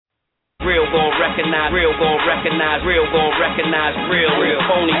Real gon' recognize, real gon' recognize, real gon' recognize, real, real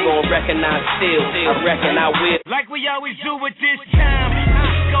phony gon' recognize still. I reckon I will. Like we always do at this time,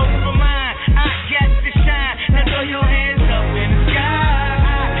 I go for mine, I got to shine. Now throw your hands up in the sky.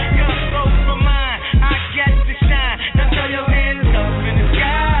 I go for mine, I got to shine. Now throw your hands up in the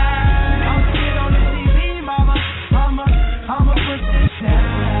sky. I'ma get on the TV, mama. I'ma put this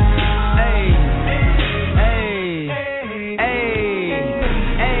down. Hey, hey, hey, hey.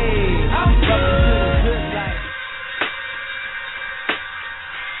 I'm welcome to the good life.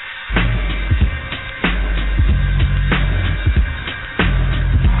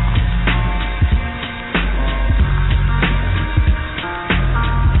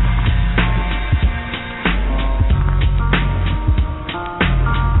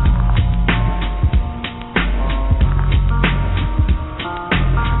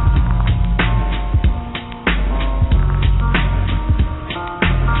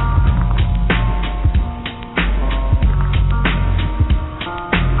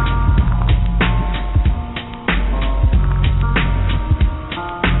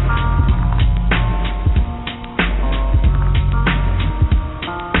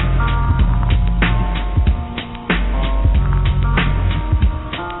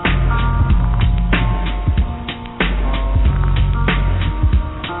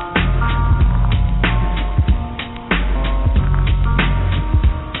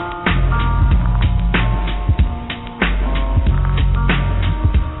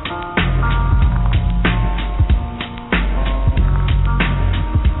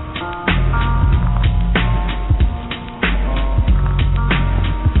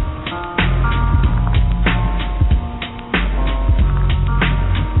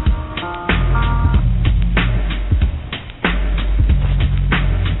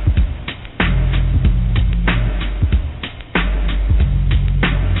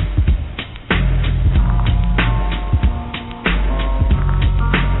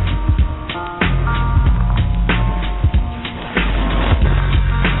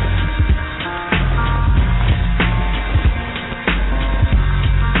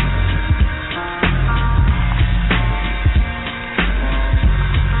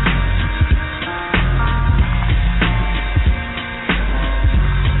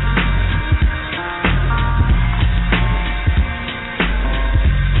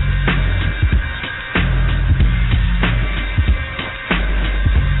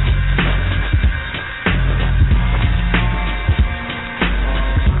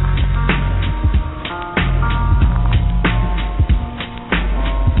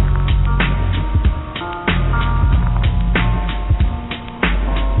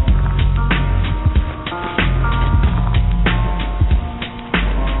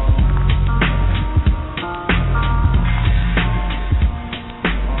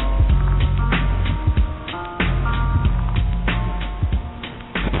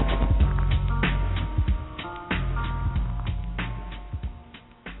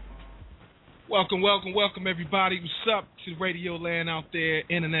 Welcome, everybody. What's up to Radio Land out there,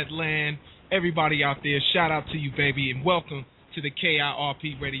 Internet Land, everybody out there. Shout out to you, baby, and welcome to the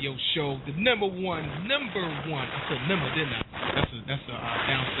KIRP Radio Show, the number one. I said number, didn't I? That's a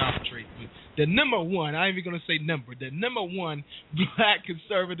down south trait. The number one. I ain't even gonna say number. The number one black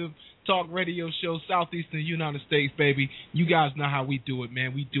conservative talk radio show, Southeastern United States, baby. You guys know how we do it,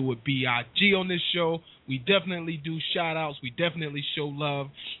 man. We do it B.I.G. on this show. We definitely do shout-outs. We definitely show love.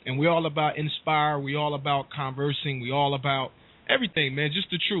 And we're all about inspire. We're all about conversing. We're all about everything, man.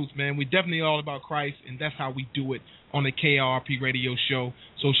 Just the truth, man. We're definitely all about Christ, and that's how we do it on the KRP radio show.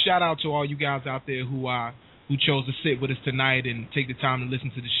 So shout-out to all you guys out there who chose to sit with us tonight and take the time to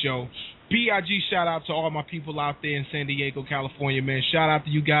listen to the show. B.I.G. shout-out to all my people out there in San Diego, California, man. Shout-out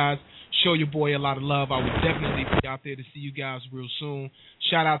to you guys. Show your boy a lot of love. I would definitely be out there to see you guys real soon.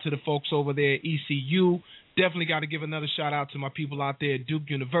 Shout out to the folks over there at ECU. Definitely got to give another shout out to my people out there at Duke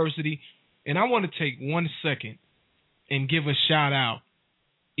University. And I want to take 1 second and give a shout out,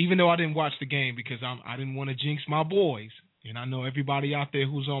 even though I didn't watch the game because I didn't want to jinx my boys. And I know everybody out there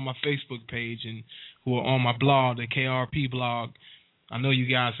who's on my Facebook page and who are on my blog, the KRP blog, I know you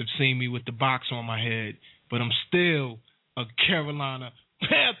guys have seen me with the box on my head, but I'm still a Carolina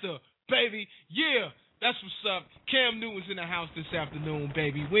Panther. Baby, yeah, that's what's up. Cam Newton's in the house this afternoon,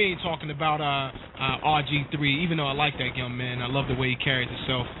 baby. We ain't talking about RG3, even though I like that young man. I love the way he carries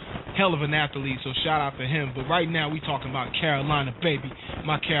himself. Hell of an athlete, so shout out to him. But right now we talking about Carolina, baby.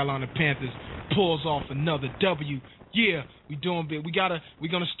 My Carolina Panthers pulls off another W. Yeah, we doing big. We're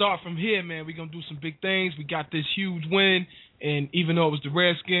gonna start from here, man. We're gonna do some big things. We got this huge win, and even though it was the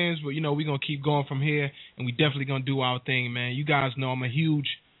Redskins, but we're gonna keep going from here, and we definitely gonna do our thing, man. You guys know I'm a huge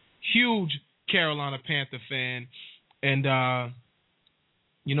huge Carolina Panther fan, and that's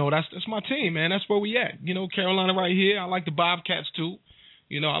my team, man. That's where we at. Carolina right here. I like the Bobcats too.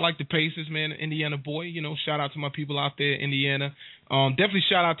 I like the Pacers, man. Indiana boy. Shout out to my people out there in Indiana. Definitely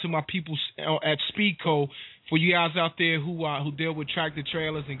shout out to my people at Speedco. For you guys out there who deal with tractor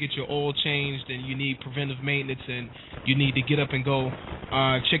trailers and get your oil changed and you need preventive maintenance and you need to get up and go,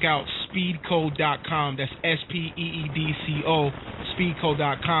 check out speedco.com. That's SPEEDCO,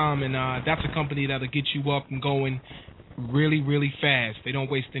 speedco.com, and that's a company that'll get you up and going really, really fast. They don't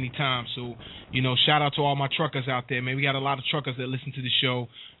waste any time. So, shout out to all my truckers out there, man. We got a lot of truckers that listen to the show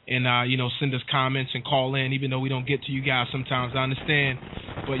and, send us comments and call in, even though we don't get to you guys sometimes. I understand.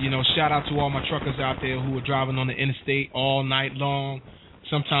 But, shout out to all my truckers out there who are driving on the interstate all night long,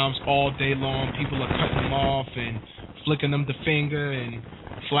 sometimes all day long. People are cutting them off and flicking them the finger and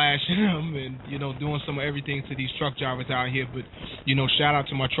flashing them and, doing some of everything to these truck drivers out here. But, shout out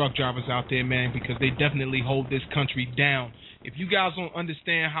to my truck drivers out there, man, because they definitely hold this country down. If you guys don't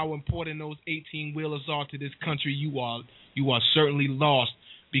understand how important those 18-wheelers are to this country, you are certainly lost,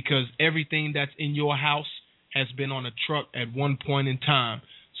 because everything that's in your house has been on a truck at one point in time.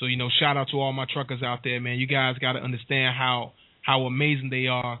 So, shout out to all my truckers out there, man. You guys got to understand how amazing they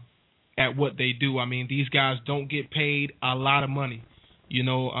are at what they do. I mean, these guys don't get paid a lot of money.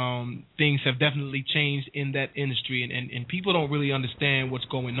 Things have definitely changed in that industry, and people don't really understand what's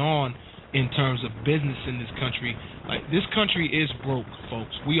going on in terms of business in this country. Like, this country is broke,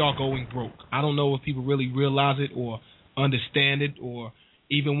 folks. We are going broke. I don't know if people really realize it or understand it or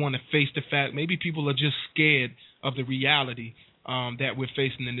even want to face the fact. Maybe people are just scared of the reality that we're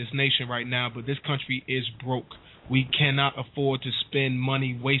facing in this nation right now, but this country is broke. We cannot afford to spend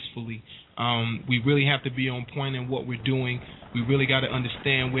money wastefully. We really have to be on point in what we're doing. We really got to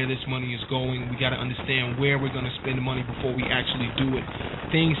understand where this money is going. We got to understand where we're going to spend the money before we actually do it.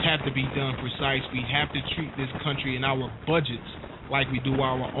 Things have to be done precise. We have to treat this country and our budgets like we do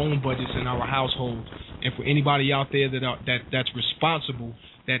our own budgets in our households. And for anybody out there that's responsible,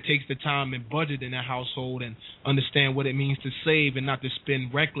 that takes the time and budget in their household and understand what it means to save and not to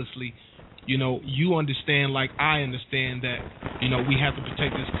spend recklessly, you understand like I understand that, we have to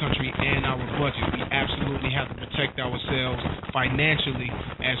protect this country and our budget. We absolutely have to protect ourselves financially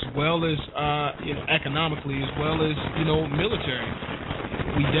as well as, economically, as well as, military.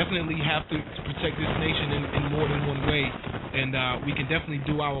 We definitely have to protect this nation in more than one way. And we can definitely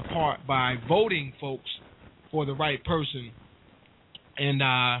do our part by voting, folks, for the right person. And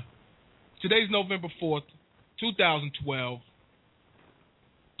today's November 4th, 2012.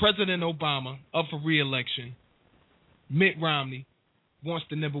 President Obama up for re-election. Mitt Romney wants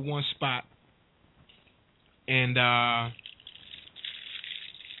the number one spot. And there's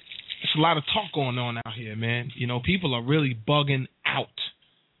a lot of talk going on out here, man. People are really bugging out.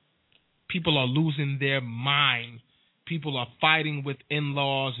 People are losing their mind. People are fighting with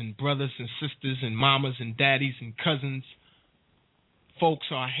in-laws and brothers and sisters and mamas and daddies and cousins.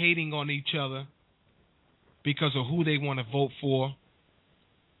 Folks are hating on each other because of who they want to vote for.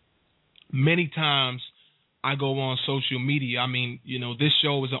 Many times I go on social media. I mean, this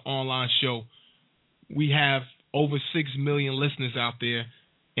show is an online show. We have over 6 million listeners out there,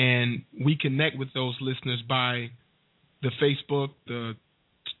 and we connect with those listeners by the Facebook, the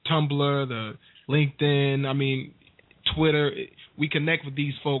Tumblr, the LinkedIn, Twitter. We connect with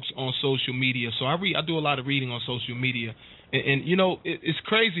these folks on social media. So I do a lot of reading on social media. And it's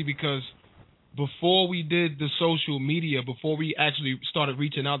crazy because before we did the social media, before we actually started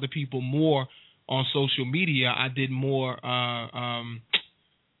reaching out to people more on social media, I did more,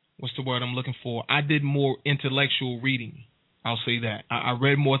 what's the word I'm looking for? I did more intellectual reading. I'll say that. I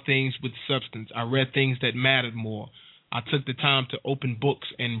read more things with substance. I read things that mattered more. I took the time to open books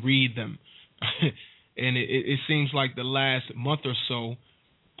and read them. And it seems like the last month or so,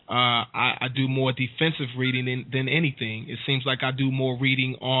 I do more defensive reading than anything. It seems like I do more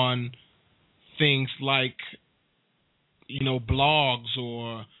reading on things like, blogs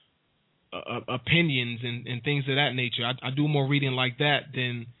or opinions and things of that nature. I do more reading like that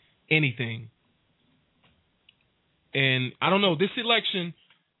than anything. And I don't know, this election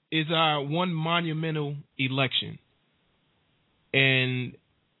is our one monumental election. And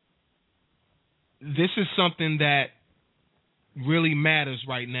this is something that really matters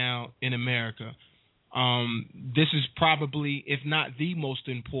right now in America. This is probably, if not the most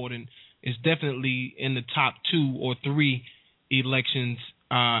important, is definitely in the top 2 or 3 elections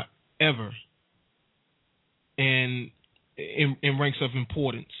ever, and in ranks of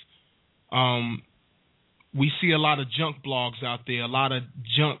importance. We see a lot of junk blogs out there, a lot of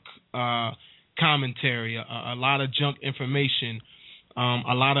junk commentary, a lot of junk information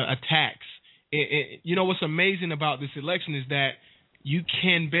a lot of attacks. You know what's amazing about this election is that you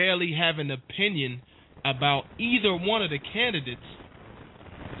can barely have an opinion about either one of the candidates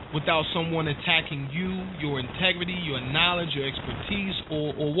without someone attacking you, your integrity, your knowledge, your expertise,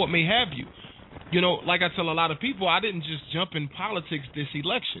 or what may have you. You know, like I tell a lot of people, I didn't just jump in politics this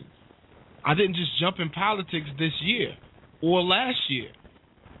election. I didn't just jump in politics this year or last year.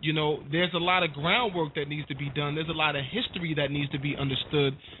 You know, there's a lot of groundwork that needs to be done. There's a lot of history that needs to be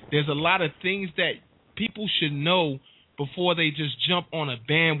understood. There's a lot of things that people should know before they just jump on a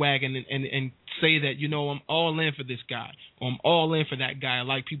bandwagon and say that, you know, I'm all in for this guy or I'm all in for that guy,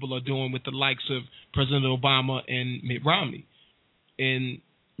 like people are doing with the likes of President Obama and Mitt Romney. And,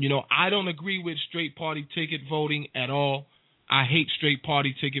 you know, I don't agree with straight party ticket voting at all. I hate straight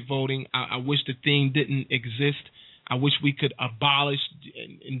party ticket voting. I wish the thing didn't exist. I wish we could abolish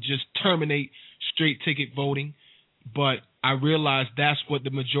and just terminate straight ticket voting. But I realize that's what the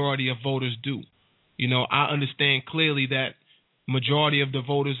majority of voters do. You know, I understand clearly that majority of the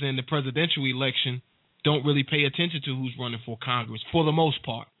voters in the presidential election don't really pay attention to who's running for Congress for the most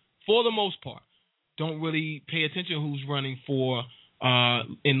part. For the most part, don't really pay attention to who's running for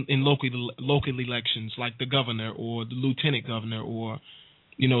in local elections like the governor or the lieutenant governor or,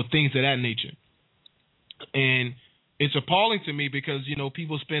 you know, things of that nature. And it's appalling to me because, you know,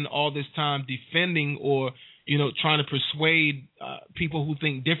 people spend all this time defending or, you know, trying to persuade people who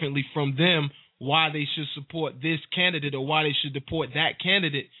think differently from them why they should support this candidate or why they should support that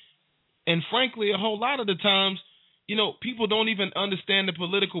candidate. And frankly, a whole lot of the times, you know, people don't even understand the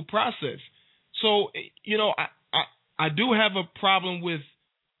political process. So, you know, I do have a problem with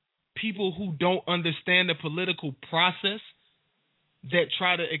people who don't understand the political process that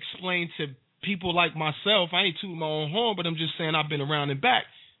try to explain to people like myself. I ain't tooting my own horn, but I'm just saying I've been around and back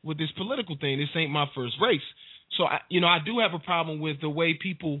with this political thing. This ain't my first race. So, I do have a problem with the way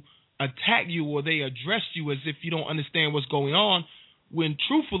people attack you or they address you as if you don't understand what's going on, when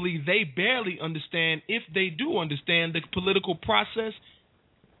truthfully they barely understand, if they do understand, the political process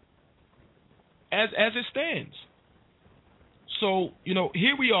as it stands. So, you know,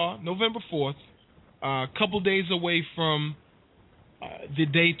 here we are, November 4th, a couple days away from the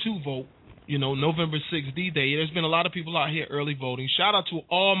day to vote, you know, November 6th, D-Day. There's been a lot of people out here early voting. Shout out to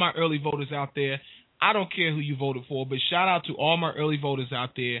all my early voters out there. I don't care who you voted for, but shout out to all my early voters out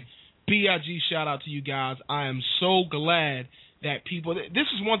there. BIG, shout out to you guys. I am so glad that people – this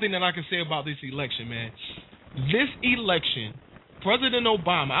is one thing that I can say about this election, man. This election, President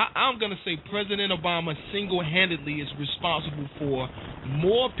Obama – I'm going to say President Obama single-handedly is responsible for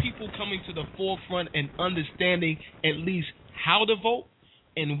more people coming to the forefront and understanding at least how to vote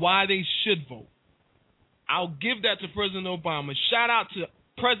and why they should vote. I'll give that to President Obama. Shout out to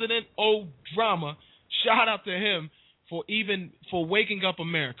President O'Drama. Shout out to him for waking up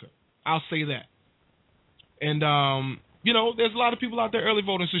America. I'll say that. And, you know, there's a lot of people out there early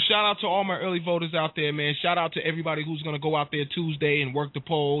voting, so shout out to all my early voters out there, man. Shout out to everybody who's going to go out there Tuesday and work the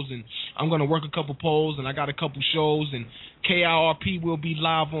polls, and I'm going to work a couple polls, and I got a couple shows, and KIRP will be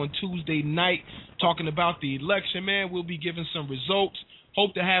live on Tuesday night talking about the election, man. We'll be giving some results.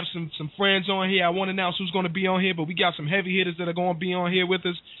 Hope to have some friends on here. I won't announce who's going to be on here, but we got some heavy hitters that are going to be on here with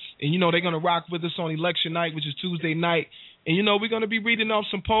us, and, you know, they're going to rock with us on election night, which is Tuesday night. And, you know, we're going to be reading off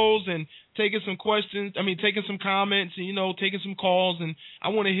some polls and taking some questions, taking some comments and, you know, taking some calls. And I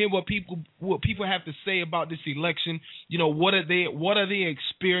want to hear what people have to say about this election. You know, what are they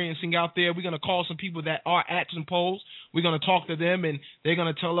experiencing out there? We're going to call some people that are at some polls. We're going to talk to them, and they're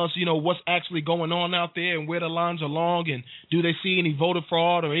going to tell us, you know, what's actually going on out there and where the lines are long, and do they see any voter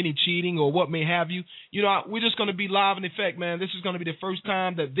fraud or any cheating or what may have you. You know, we're just going to be live in effect, man. This is going to be the first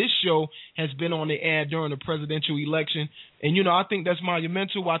time that this show has been on the air during the presidential election. And, you know, I think that's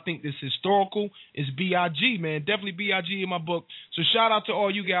monumental. I think this is historical. It's BIG, man. Definitely BIG in my book. So shout out to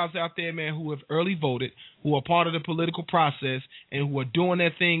all you guys out there, man, who have early voted, who are part of the political process, and who are doing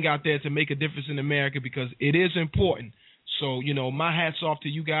their thing out there to make a difference in America, because it is important. So, you know, my hat's off to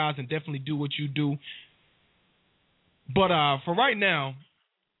you guys, and definitely do what you do. But for right now,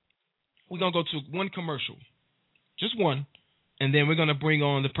 we're going to go to one commercial. Just one. And then we're going to bring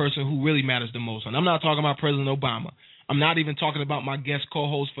on the person who really matters the most. And I'm not talking about President Obama. I'm not even talking about my guest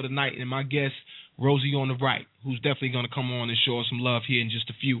co-host for the night and my guest, Rosie on the right, who's definitely going to come on and show us some love here in just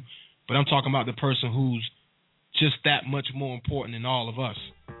a few. But I'm talking about the person who's just that much more important than all of us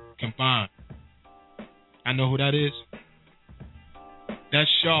combined. I know who that is. That's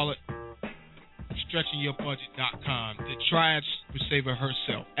Charlotte, StretchingYourBudget.com, the triad super saver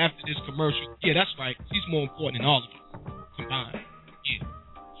herself. After this commercial, yeah, that's right, she's more important than all of us combined. Yeah,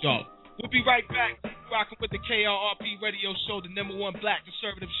 Charlotte. We'll be right back. rocking with the KRRP radio show, the number one black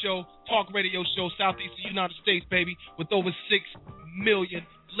conservative show, talk radio show, Southeast of the United States, baby, with over 6 million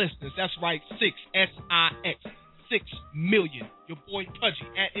listeners. That's right, 6, S-I-X, 6 million. Your boy Pudgy,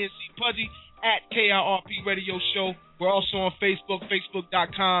 at NC Pudgy, at KRRP radio show. We're also on Facebook,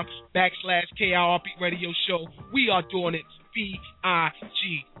 facebook.com/KRRP radio show. We are doing it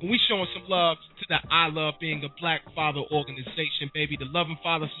B-I-G. And we showing some love to the I Love Being a Black Father organization, baby, the Loving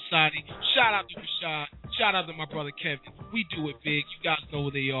Father Society. Shout out to Rashad. Shout out to my brother Kevin. We do it big. You guys know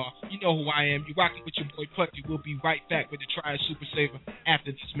who they are. You know who I am. You're rocking with your boy Putty. We'll be right back with the Triad Super Saver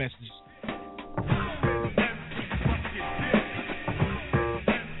after this message.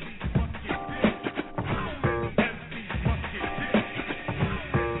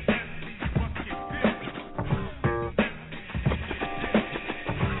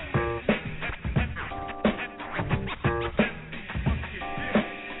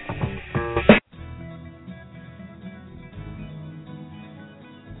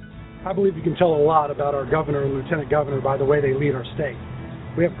 I believe you can tell a lot about our governor and lieutenant governor by the way they lead our state.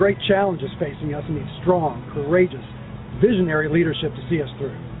 We have great challenges facing us and need strong, courageous, visionary leadership to see us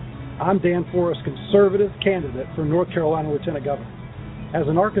through. I'm Dan Forrest, conservative candidate for North Carolina lieutenant governor. As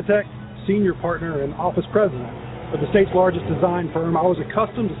an architect, senior partner, and office president of the state's largest design firm, I was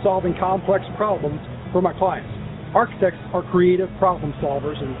accustomed to solving complex problems for my clients. Architects are creative problem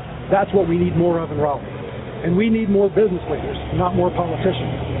solvers, and that's what we need more of in Raleigh. And we need more business leaders, not more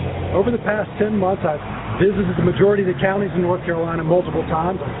politicians. Over the past 10 months, I've visited the majority of the counties in North Carolina multiple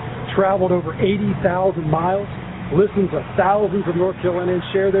times. I've traveled over 80,000 miles, listened to thousands of North Carolinians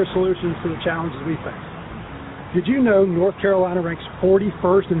share their solutions to the challenges we face. Did you know North Carolina ranks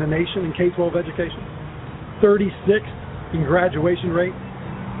 41st in the nation in K-12 education, 36th in graduation rate,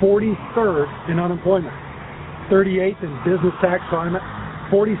 43rd in unemployment, 38th in business tax climate,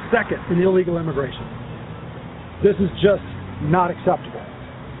 42nd in illegal immigration? This is just not acceptable.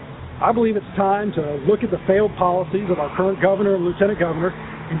 I believe it's time to look at the failed policies of our current governor and lieutenant governor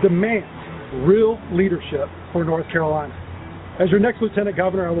and demand real leadership for North Carolina. As your next lieutenant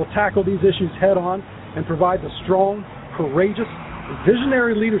governor, I will tackle these issues head on and provide the strong, courageous, and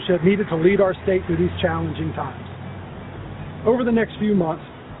visionary leadership needed to lead our state through these challenging times. Over the next few months,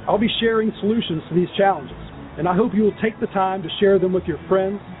 I'll be sharing solutions to these challenges, and I hope you will take the time to share them with your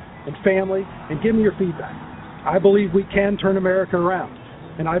friends and family and give me your feedback. I believe we can turn America around,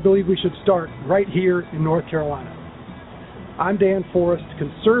 and I believe we should start right here in North Carolina. I'm Dan Forrest,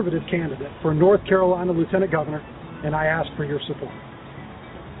 conservative candidate for North Carolina Lieutenant Governor, and I ask for your support.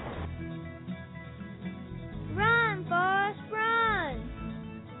 Run, Forrest, run!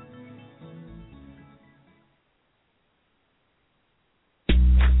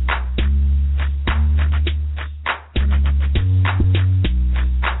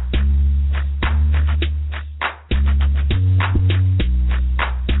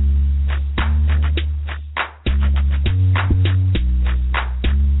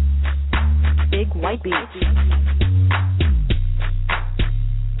 White Beats.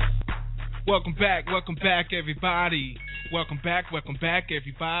 Welcome back, everybody. Welcome back,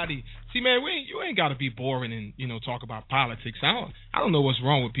 everybody. See, man, you ain't got to be boring and talk about politics. I don't know what's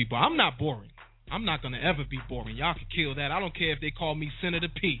wrong with people. I'm not boring. I'm not gonna ever be boring. Y'all can kill that. I don't care if they call me Senator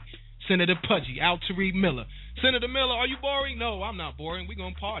P, Senator Pudgy, Al Tariq Miller. Senator Miller, are you boring? No, I'm not boring. We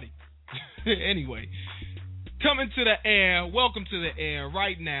gonna party. Anyway. Coming to the air, welcome to the air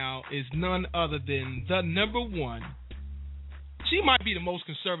right now is none other than the number one. She might be the most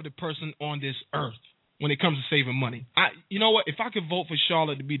conservative person on this earth when it comes to saving money. You know what? If I could vote for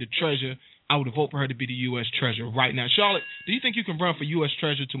Charlotte to be the treasurer, I would vote for her to be the U.S. treasurer right now. Charlotte, do you think you can run for U.S.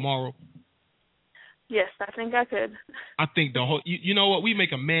 treasurer tomorrow? Yes, I think I could. I think the whole. You know what? We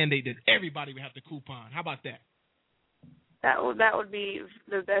make a mandate that everybody would have to coupon. How about that? That would be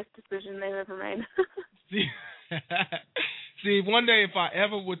the best decision they've ever made. See, one day if I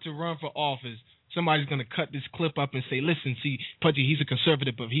ever were to run for office, somebody's going to cut this clip up and say, listen, see, Pudgy, he's a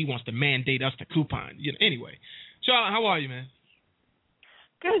conservative, but he wants to mandate us to coupon. Anyway, Charlotte, how are you, man?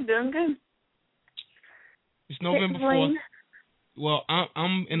 Good, doing good. It's November 4th. Well,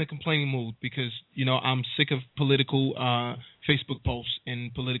 I'm in a complaining mood because, I'm sick of political Facebook posts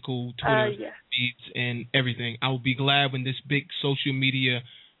and political Twitter feeds and everything. I will be glad when this big social media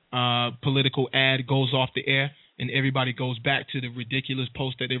political ad goes off the air and everybody goes back to the ridiculous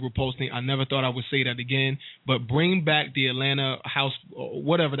post that they were posting. I never thought I would say that again, but bring back the Atlanta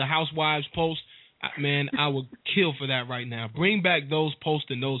the housewives post. Man, I would kill for that right now. Bring back those posts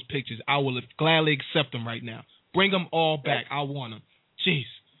and those pictures. I will gladly accept them right now. Bring them all back. I want them. Jeez.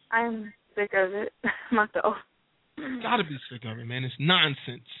 I'm sick of it myself. Gotta be sick of it, man. It's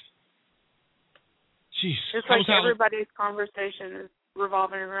nonsense. Jeez. It's like everybody's conversation is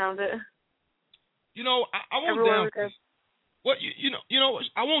revolving around it. You know, I won't downplay it. What you know,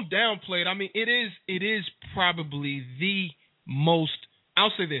 I won't downplay it. I mean, it is probably the most.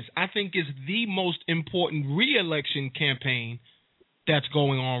 I'll say this. I think it's the most important re-election campaign that's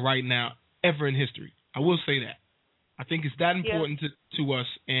going on right now ever in history. I will say that. I think it's that important to us,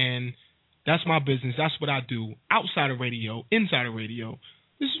 and that's my business. That's what I do outside of radio, inside of radio.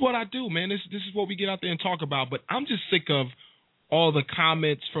 This is what I do, man. This is what we get out there and talk about. But I'm just sick of all the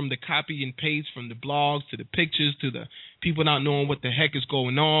comments from the copy and paste, from the blogs to the pictures to the people not knowing what the heck is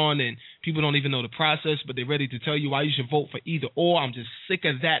going on, and people don't even know the process, but they're ready to tell you why you should vote for either or. I'm just sick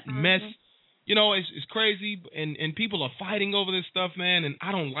of that mess. You know, it's crazy, and people are fighting over this stuff, man, and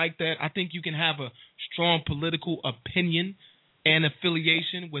I don't like that. I think you can have a strong political opinion and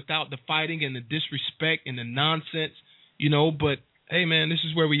affiliation without the fighting and the disrespect and the nonsense, you know, but hey, man, this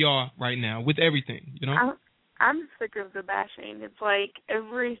is where we are right now with everything, you know? I'm sick of the bashing. It's like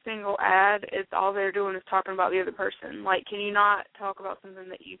every single ad, it's all they're doing is talking about the other person. Like, can you not talk about something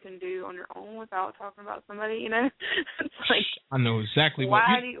that you can do on your own without talking about somebody, you know? It's like, I know exactly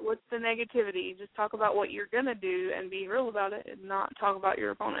what's the negativity? Just talk about what you're going to do and be real about it and not talk about your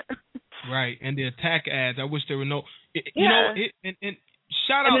opponent. Right, and the attack ads, I wish there were no, you know, and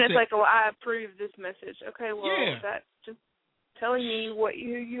shout out to... And then it's like, oh, I approve this message. Okay, well, that's just telling me what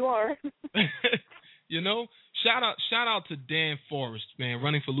you are. You know, shout out to Dan Forrest, man,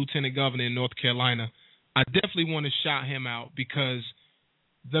 running for lieutenant governor in North Carolina. I definitely want to shout him out because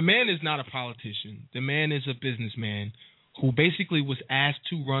the man is not a politician. The man is a businessman who basically was asked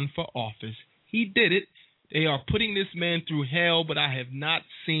to run for office. He did it. They are putting this man through hell, but I have not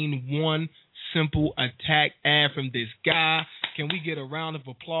seen one simple attack ad from this guy. Can we get a round of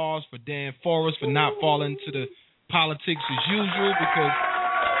applause for Dan Forrest for not falling to the politics as usual? Because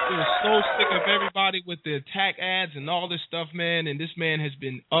they're so sick of everybody with the attack ads and all this stuff, man. And this man has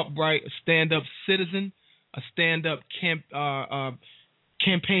been upright, a stand-up citizen, a stand-up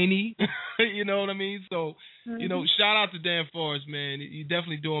campaignee. You know what I mean? So, you know, shout out to Dan Forrest, man. He's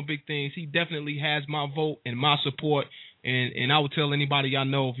definitely doing big things. He definitely has my vote and my support. And I would tell anybody I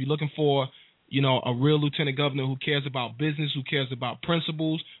know, if you're looking for, you know, a real lieutenant governor who cares about business, who cares about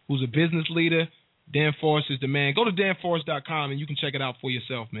principles, who's a business leader, Dan Forrest is the man. Go to danforrest.com and you can check it out for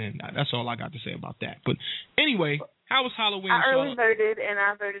yourself, man. That's all I got to say about that. But anyway, how was Halloween? I early voted, and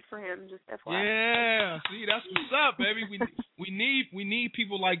I voted for him, just FYI. Yeah, see, that's what's up, baby. We need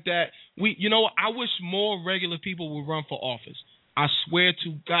people like that. You know, I wish more regular people would run for office. I swear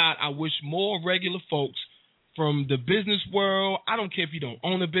to God, I wish more regular folks from the business world. I don't care if you don't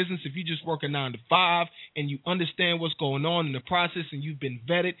own a business, if you just work a 9 to 5 and you understand what's going on in the process and you've been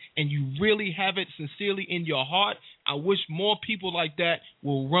vetted and you really have it sincerely in your heart. I wish more people like that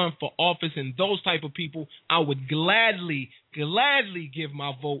will run for office, and those type of people I would gladly give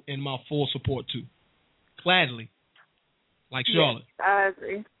my vote and my full support to. Gladly. Like Charlotte. Yes, I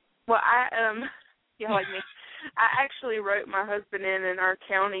agree. Well, like me. I actually wrote my husband in our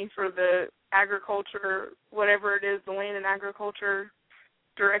county for the agriculture, whatever it is, the land and agriculture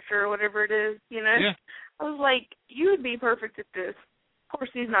director or whatever it is, you know. Yeah. I was like, you would be perfect at this. Of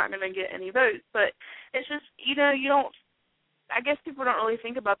course, he's not going to get any votes, but it's just, you know, you don't, I guess people don't really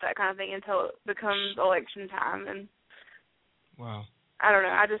think about that kind of thing until it becomes election time. And wow. I don't know.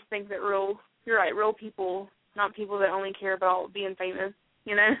 I just think that you're right, real people, not people that only care about being famous,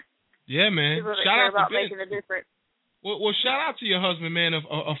 you know. Yeah, man. People that shout care out about to Ben. making a difference. Well, shout out to your husband, man,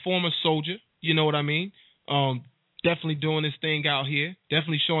 a former soldier. You know what I mean? Definitely doing his thing out here.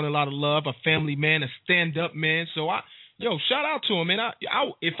 Definitely showing a lot of love. A family man, a stand-up man. So, shout out to him, man.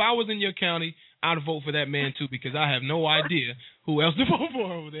 If I was in your county, I'd vote for that man, too, because I have no idea who else to vote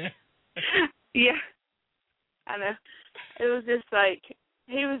for over there. Yeah. I know. It was just like,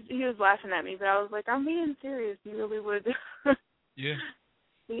 he was laughing at me, but I was like, I'm being serious. You really would. Yeah.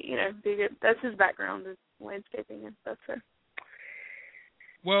 You know, that's his background, is landscaping and stuff. So.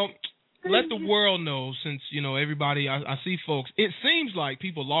 Well, let the world know, since, you know, everybody, I see folks, it seems like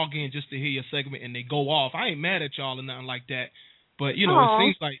people log in just to hear your segment and they go off. I ain't mad at y'all or nothing like that. But, you know, It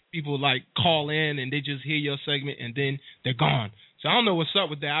seems like people, like, call in and they just hear your segment and then they're gone. So I don't know what's up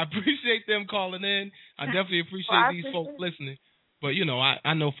with that. I appreciate them calling in. I definitely appreciate these folks listening. But, you know,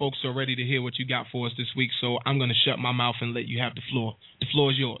 I know folks are ready to hear what you got for us this week, so I'm going to shut my mouth and let you have the floor. The floor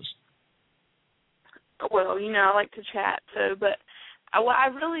is yours. Well, you know, I like to chat, but I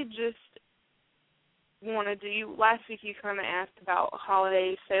really just wanted to, last week you kind of asked about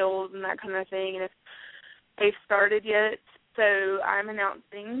holiday sales and that kind of thing, and if they've started yet. So I'm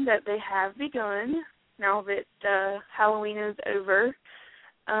announcing that they have begun now that Halloween is over.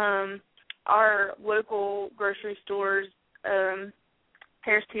 our local grocery stores,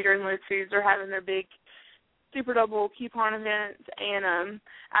 Harris Teeter and Lowe's Foods, are having their big Super Double coupon events, and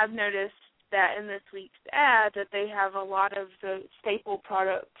I've noticed that in this week's ad that they have a lot of the staple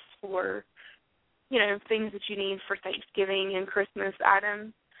products for, things that you need for Thanksgiving and Christmas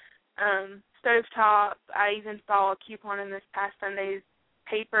items. Stovetop, I even saw a coupon in this past Sunday's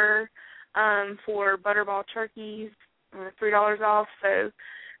paper for Butterball turkeys, $3 off. So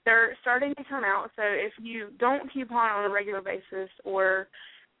they're starting to come out. So if you don't coupon on a regular basis, or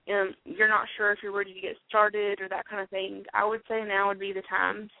you're not sure if you're ready to get started or that kind of thing, I would say now would be the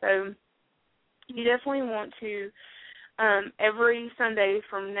time. So you definitely want to, every Sunday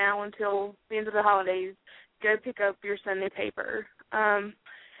from now until the end of the holidays, go pick up your Sunday paper. I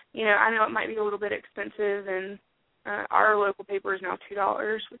know it might be a little bit expensive, and our local paper is now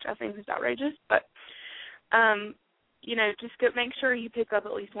 $2, which I think is outrageous. But, just make sure you pick up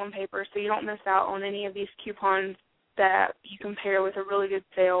at least one paper so you don't miss out on any of these coupons that you can pair with a really good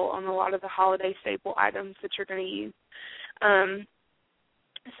sale on a lot of the holiday staple items that you're going to use. And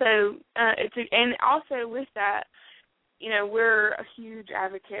also with that, we're a huge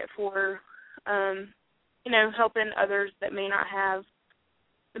advocate for, helping others that may not have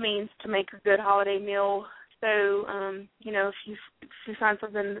the means to make a good holiday meal. So, if you find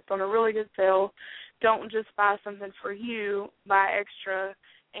something that's on a really good sale, don't just buy something for you, buy extra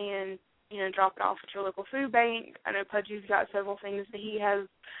and, drop it off at your local food bank. I know Pudgy's got several things that he has,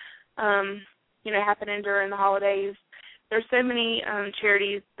 happening during the holidays. There's so many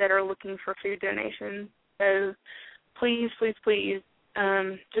charities that are looking for food donations. So please, please, please,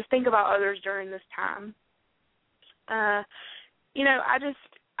 just think about others during this time. I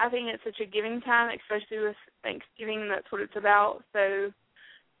think it's such a giving time, especially with Thanksgiving. That's what it's about. So,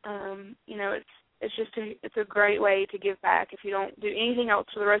 it's a great way to give back. If you don't do anything else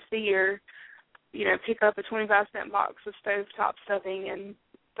for the rest of the year, pick up a 25-cent box of stovetop stuffing and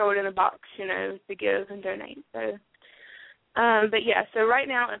throw it in a box, to give and donate. So, so right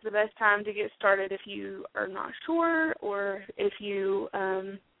now is the best time to get started if you are not sure, or if you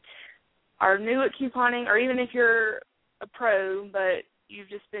are new at couponing, or even if you're a pro but you've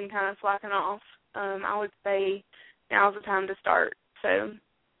just been kind of slacking off. I would say now's the time to start. So,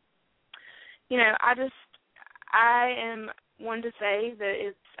 I am one to say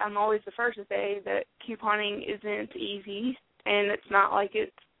that I'm always the first to say that couponing isn't easy, and it's not like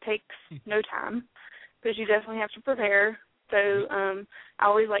it takes no time, because you definitely have to prepare. So I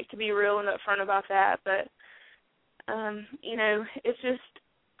always like to be real and upfront about that. But, it's just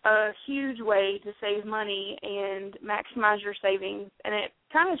a huge way to save money and maximize your savings, and it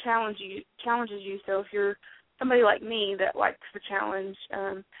kind of challenges you. So if you're somebody like me that likes the challenge,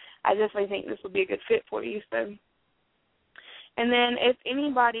 I definitely think this will be a good fit for you. So, and then if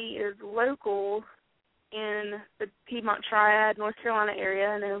anybody is local in the Piedmont Triad, North Carolina area,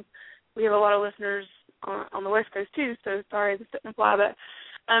 I know we have a lot of listeners on the West Coast too, so sorry this didn't apply, but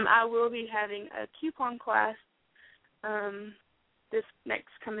I will be having a coupon class this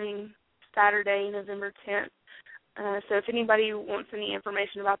next coming Saturday, November 10th. So if anybody wants any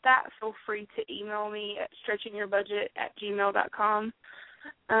information about that, feel free to email me at stretchingyourbudget@gmail.com,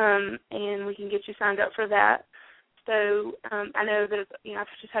 and we can get you signed up for that. So I know that, I've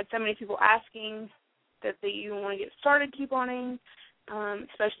just had so many people asking that you want to get started couponing,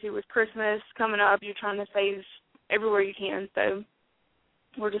 especially with Christmas coming up. You're trying to save everywhere you can. So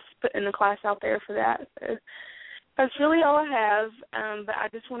we're just putting the class out there for that. So that's really all I have, but I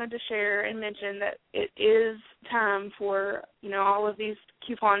just wanted to share and mention that it is time for, all of these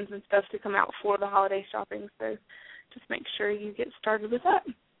coupons and stuff to come out for the holiday shopping. So just make sure you get started with that.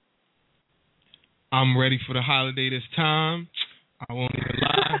 I'm ready for the holiday this time. I won't even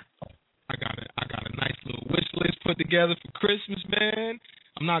lie. I got a nice little wish list put together for Christmas, man.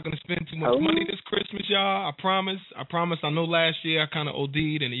 I'm not going to spend too much money this Christmas, y'all. I promise. I know last year I kind of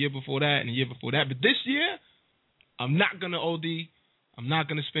OD'd, and the year before that, and the year before that. But this year, I'm not going to OD. I'm not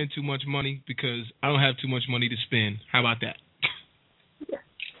going to spend too much money because I don't have too much money to spend. How about that? Yeah.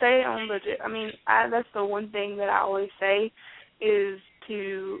 Stay on budget. I mean, that's the one thing that I always say is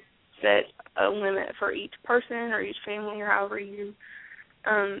to set a limit for each person or each family or however you,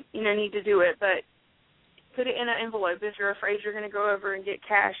 need to do it. But put it in an envelope if you're afraid you're going to go over and get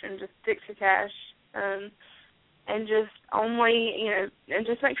cash, and just stick to cash. And just only, and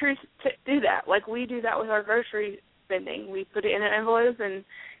just make sure you do that. Like we do that with our grocery spending. We put it in an envelope, and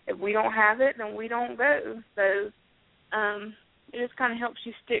if we don't have it, then we don't go. So it just kind of helps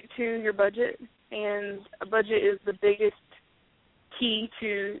you stick to your budget, and a budget is the biggest key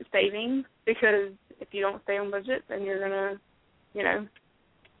to saving, because if you don't stay on budget, then you're going to,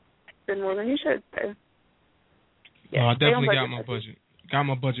 spend more than you should. So, yeah, I definitely got my budget. Got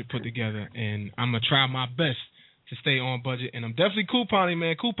my budget put together, and I'm going to try my best to stay on budget. And I'm definitely couponing,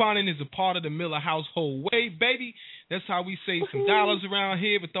 man. Couponing is a part of the Miller household way, baby. That's how we save some dollars around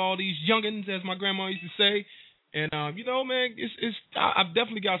here with all these youngins, as my grandma used to say. And, man, I've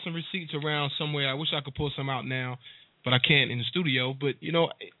definitely got some receipts around somewhere. I wish I could pull some out now, but I can't in the studio. But,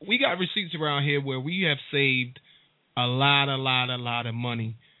 we got receipts around here where we have saved a lot of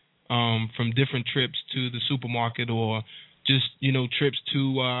money from different trips to the supermarket or just, trips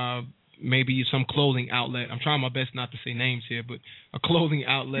to maybe some clothing outlet. I'm trying my best not to say names here, but a clothing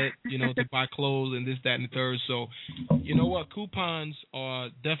outlet, to buy clothes and this, that, and the third. So, you know what? Coupons are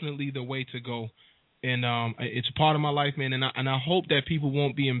definitely the way to go. And it's a part of my life, man, and I hope that people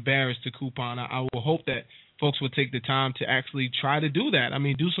won't be embarrassed to coupon. I will hope that folks will take the time to actually try to do that. I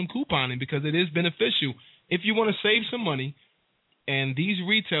mean, do some couponing because it is beneficial. If you want to save some money, and these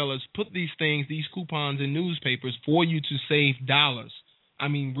retailers put these coupons in newspapers for you to save dollars. I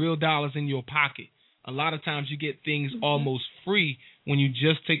mean, real dollars in your pocket. A lot of times you get things almost free when you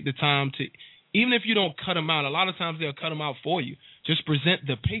just take the time to, even if you don't cut them out, a lot of times they'll cut them out for you. Just present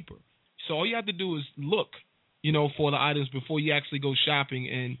the paper. So all you have to do is look, for the items before you actually go shopping,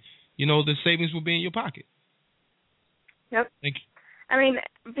 and, the savings will be in your pocket. Yep. Thank you. I mean,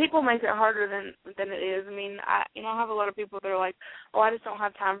 people make it harder than it is. I mean, I have a lot of people that are like, "Oh, I just don't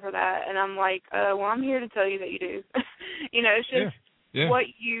have time for that," and I'm like, "Well, I'm here to tell you that you do." It's just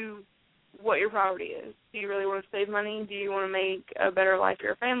what your priority is. Do you really want to save money? Do you want to make a better life for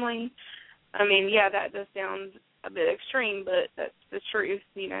your family? I mean, yeah, that does sound a bit extreme, but that's the truth.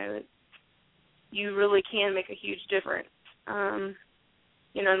 You really can make a huge difference, in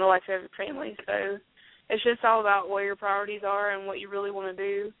the life of your family. So it's just all about what your priorities are and what you really want to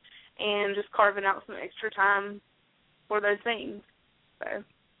do, and just carving out some extra time for those things. So.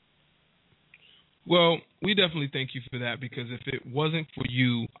 Well, we definitely thank you for that, because if it wasn't for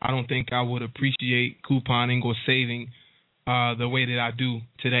you, I don't think I would appreciate couponing or saving the way that I do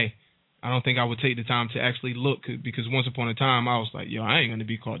today. I don't think I would take the time to actually look, because once upon a time I was like, I ain't going to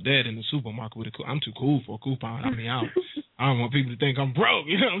be caught dead in the supermarket with a coupon. I'm too cool for a coupon. I mean, I don't want people to think I'm broke.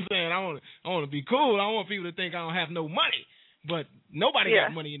 You know what I'm saying? I want to be cool. I want people to think I don't have no money. But nobody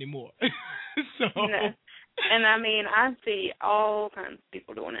got money anymore. So. No. And, I mean, I see all kinds of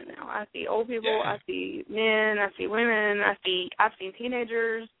people doing it now. I see old people. I see men. I see women. I've seen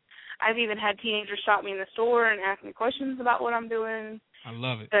teenagers. I've even had teenagers stop me in the store and ask me questions about what I'm doing. I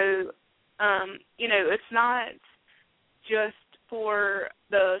love it. So, it's not just for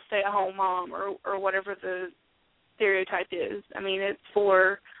the stay-at-home mom or whatever the stereotype is. I mean, it's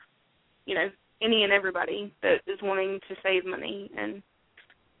for, any and everybody that is wanting to save money. And,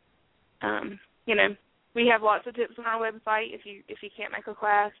 we have lots of tips on our website if you can't make a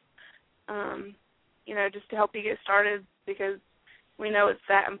class, just to help you get started, because we know it's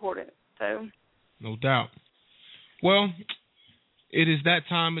that important. So. No doubt. Well, it is that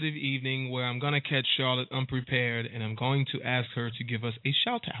time of the evening where I'm going to catch Charlotte unprepared, and I'm going to ask her to give us a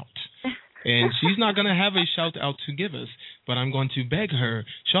shout-out. And she's not going to have a shout-out to give us, but I'm going to beg her,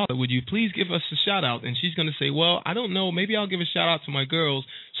 Charlotte, would you please give us a shout-out? And she's going to say, well, I don't know, maybe I'll give a shout-out to my girls,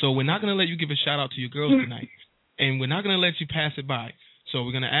 so we're not going to let you give a shout-out to your girls tonight, and we're not going to let you pass it by. So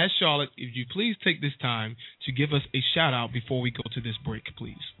we're going to ask Charlotte, if you please take this time to give us a shout-out before we go to this break,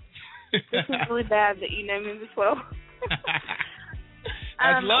 please. This is really bad that you know me this well.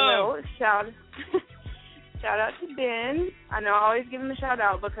 That's love. Well, shout out to Ben. I know I always give him a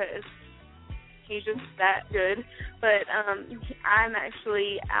shout-out because he's just that good. But I'm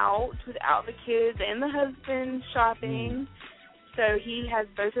actually out without the kids and the husband shopping. So he has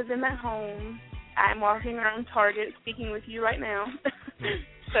both of them at home. I'm walking around Target speaking with you right now.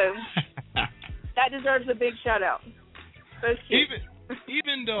 So that deserves a big shout-out. Both kids.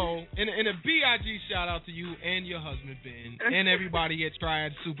 Even though, and a BIG shout-out to you and your husband, Ben, and everybody at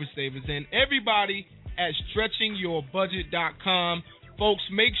Triad Super Savers, and everybody at StretchingYourBudget.com. Folks,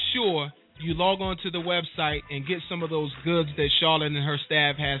 make sure you log on to the website and get some of those goods that Charlotte and her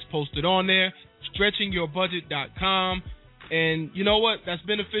staff has posted on there, StretchingYourBudget.com. And you know what? That's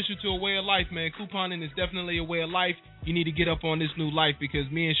beneficial to a way of life, man. Couponing is definitely a way of life. You need to get up on this new life, because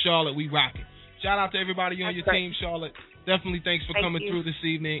me and Charlotte, we rock it. Shout out to everybody on your team, Charlotte. Definitely thanks for coming through this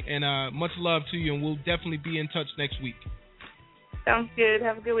evening, and much love to you, and we'll definitely be in touch next week. Sounds good.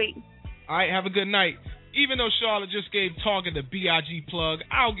 Have a good week. All right, have a good night. Even though Charlotte just gave Target a BIG plug,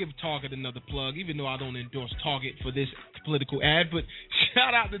 I'll give Target another plug, even though I don't endorse Target for this political ad. But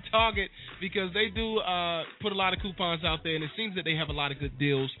shout out to Target, because they do put a lot of coupons out there, and it seems that they have a lot of good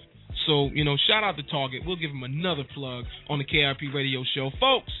deals. So, shout out to Target. We'll give them another plug on the KRP Radio Show.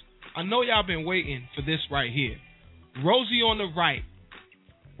 Folks, I know y'all been waiting for this right here. Rosie on the Right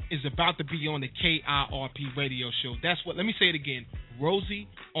is about to be on the KIRP radio show. That's what, let me say it again. Rosie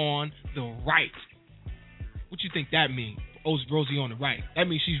on the Right. What you think that means? Rosie on the Right. That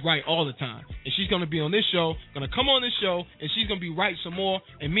means she's right all the time. And she's going to be on this show, going to come on this show, and she's going to be right some more.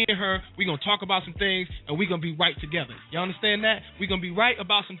 And me and her, we're going to talk about some things, and we're going to be right together. Y'all understand that? We're going to be right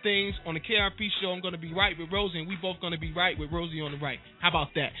about some things on the KRP show. I'm going to be right with Rosie, and we both going to be right with Rosie on the Right. How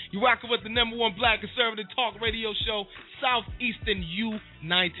about that? You're rocking with the #1 black conservative talk radio show, Southeastern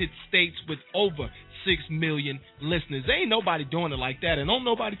United States, with over 6 million listeners. There ain't nobody doing it like that, and don't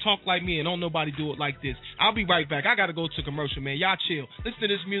nobody talk like me, and don't nobody do it like this. I'll be right back. I gotta go to commercial, man. Y'all chill. Listen to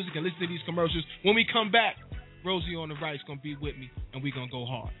this music and listen to these commercials. When we come back, Rosie on the Right is gonna be with me, and we gonna go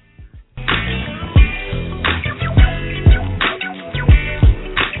hard.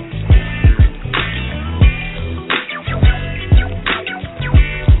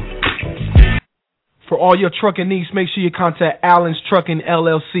 For all your trucking needs, make sure you contact Allen's Trucking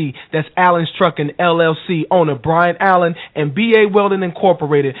LLC. That's Allen's Trucking LLC, owner Brian Allen and BA Welding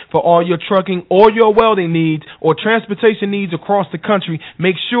Incorporated. For all your trucking or your welding needs or transportation needs across the country,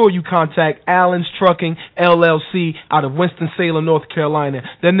 make sure you contact Allen's Trucking LLC out of Winston-Salem, North Carolina.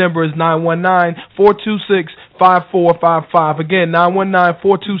 Their number is 919-426-5455. Again,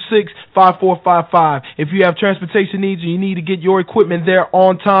 919-426-5455. If you have transportation needs and you need to get your equipment there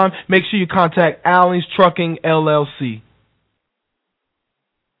on time, make sure you contact Allen's Trucking LLC.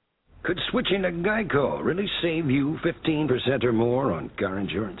 Could switching to Geico really save you 15% or more on car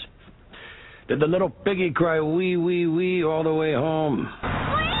insurance? Did the little piggy cry wee, wee, wee all the way home?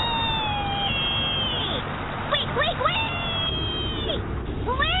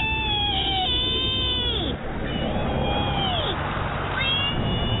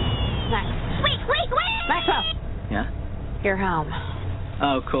 Maxwell! Yeah? You're home.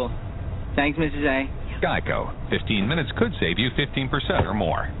 Oh, cool. Thanks, Mrs. A. Geico. 15 minutes could save you 15% or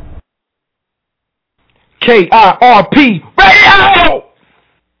more. KIRP Radio!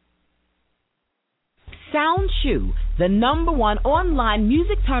 Sound Chew, the #1 online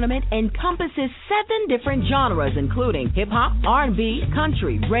music tournament, encompasses 7 different genres, including hip-hop, R&B,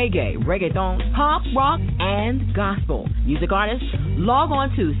 country, reggae, reggaeton, pop, rock, and gospel. Music artists, log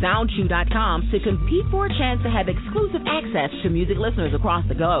on to soundchew.com to compete for a chance to have exclusive access to music listeners across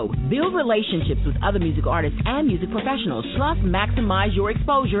the globe. Build relationships with other music artists and music professionals, plus maximize your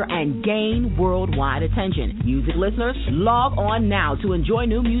exposure and gain worldwide attention. Music listeners, log on now to enjoy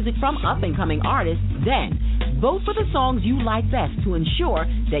new music from up-and-coming artists. Then, vote for the songs you like best to ensure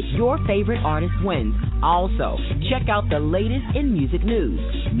that your favorite artist wins. Also, check out the latest in music news.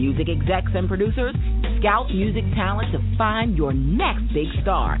 Music execs and producers, scout music talent to find your next big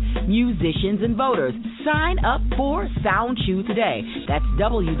star. Musicians and voters, sign up for SoundChew today. That's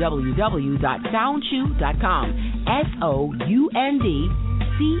www.soundchew.com.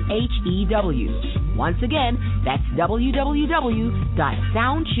 SOUNDCHEW. Once again, that's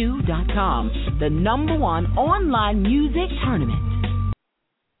www.soundchew.com, the #1 online music tournament.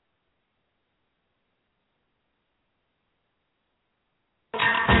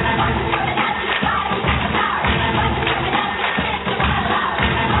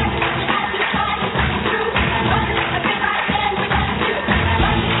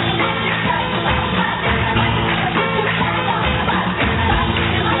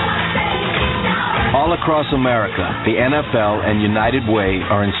 All across America, the NFL and United Way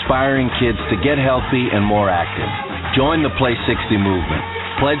are inspiring kids to get healthy and more active. Join the Play 60 movement.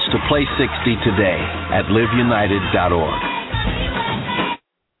 Pledge to Play 60 today at liveunited.org.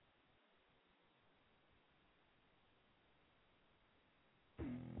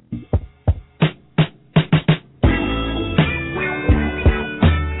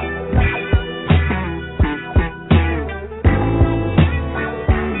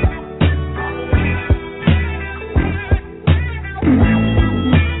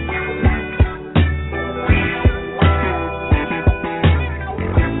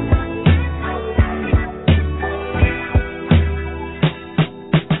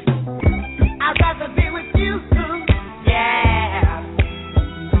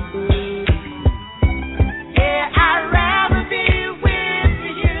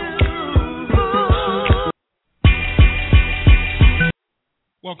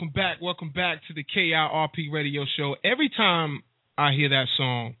 Welcome back to the KIRP radio show. Every time I hear that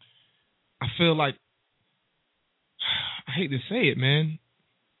song, I feel like, I hate to say it, man,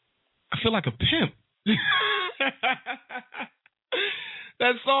 I feel like a pimp.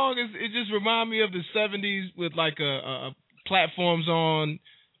 That song, it just reminds me of the 70s with like a platforms on,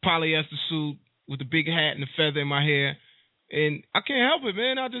 polyester suit with a big hat and a feather in my hair. And I can't help it,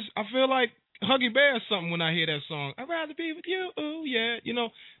 man. I feel like Huggy Bear or something when I hear that song. I'd rather be with you. Ooh, yeah. You know,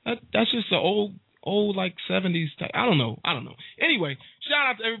 that's just an old like 70s type. I don't know. Anyway, shout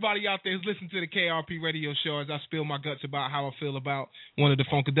out to everybody out there who's listening to the KRP radio show as I spill my guts about how I feel about one of the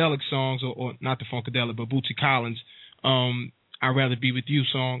Funkadelic songs, or not the Funkadelic, but Bootsy Collins' I'd Rather Be With You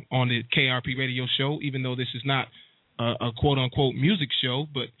song on the KRP radio show, even though this is not a quote-unquote music show.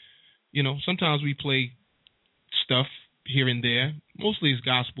 But, you know, sometimes we play stuff here and there. Mostly it's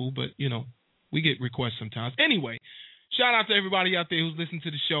gospel, but, you know, we get requests sometimes. Anyway, shout out to everybody out there who's listening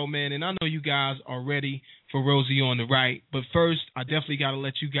to the show, man. And I know you guys are ready for Rosie on the Right. But first, I definitely got to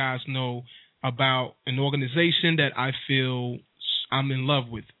let you guys know about an organization that I feel I'm in love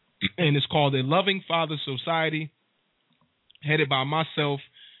with. And it's called the Loving Father Society, headed by myself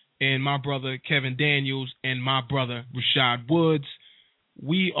and my brother Kevin Daniels and my brother Rashad Woods.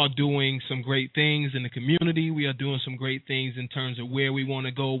 We are doing some great things in the community. We are doing some great things in terms of where we want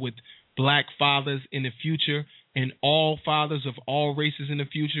to go with black fathers in the future and all fathers of all races in the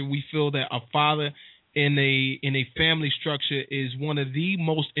future. We feel that a father in a family structure is one of the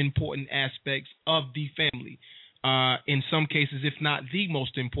most important aspects of the family. In some cases, if not the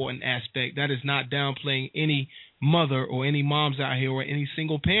most important aspect. That is not downplaying any mother or any moms out here or any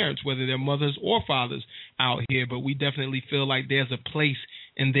single parents, whether they're mothers or fathers out here. But we definitely feel like there's a place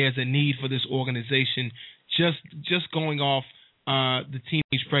and there's a need for this organization. Just going off the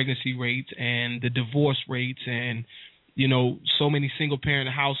teenage pregnancy rates and the divorce rates and, you know, so many single-parent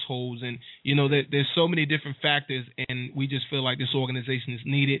households. And, you know, there's so many different factors, and we just feel like this organization is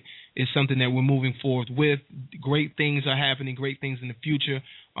needed. It's something that we're moving forward with. Great things are happening, great things in the future.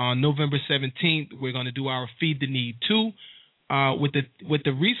 On November 17th, we're going to do our Feed the Need 2. With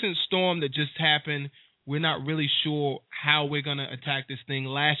the recent storm that just happened, we're not really sure how we're going to attack this thing.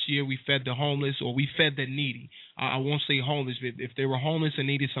 Last year, we fed the homeless, or we fed the needy. I won't say homeless. If they were homeless and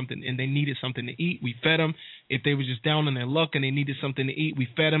needed something, and they needed something to eat, we fed them. If they were just down on their luck and they needed something to eat, we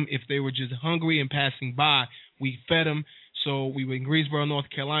fed them. If they were just hungry and passing by, we fed them. So we were in Greensboro, North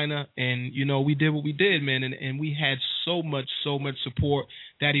Carolina, and, you know, we did what we did, man, and we had so much support.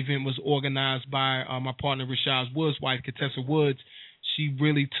 That event was organized by my partner, Rashad Woods' wife, Katessa Woods. She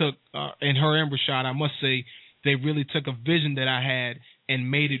really took, and her and Rashad, I must say, they really took a vision that I had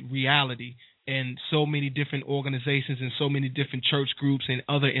and made it reality. And so many different organizations and so many different church groups and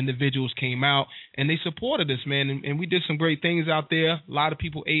other individuals came out, and they supported us, man. And we did some great things out there. A lot of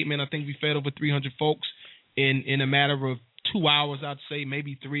people ate, man. I think we fed over 300 folks in a matter of 2 hours, I'd say,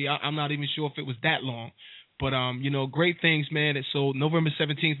 maybe 3. I'm not even sure if it was that long. But, you know, great things, man. So November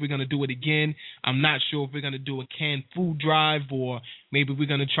 17th, we're going to do it again. I'm not sure if we're going to do a canned food drive, or maybe we're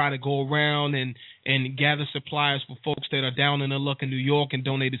going to try to go around and gather supplies for folks that are down in their luck in New York and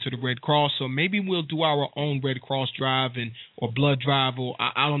donate it to the Red Cross. So maybe we'll do our own Red Cross drive or blood drive, or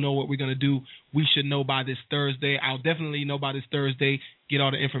I don't know what we're going to do. We should know by this Thursday. I'll definitely know by this Thursday, get all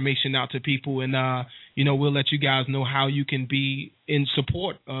the information out to people, and, you know, we'll let you guys know how you can be in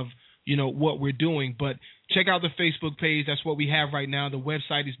support of, you know, what we're doing. But check out the Facebook page. That's what we have right now. The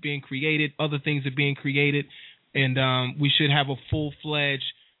website is being created. Other things are being created. And we should have a full-fledged,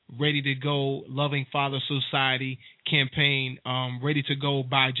 ready-to-go Loving Father Society campaign ready to go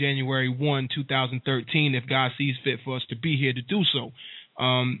by January 1, 2013, if God sees fit for us to be here to do so.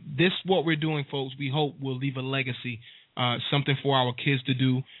 This, what we're doing, folks, we hope will leave a legacy, something for our kids to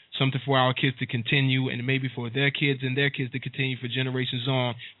do, something for our kids to continue, and maybe for their kids and their kids to continue for generations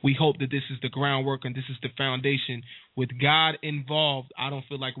on. We hope that this is the groundwork and this is the foundation. With God involved, I don't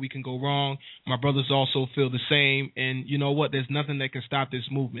feel like we can go wrong. My brothers also feel the same. And you know what? There's nothing that can stop this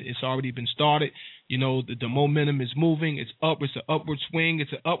movement. It's already been started. You know, the momentum is moving. It's up. It's an upward swing.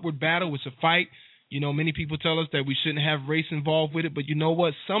 It's an upward battle. It's a fight. You know, many people tell us that we shouldn't have race involved with it. But you know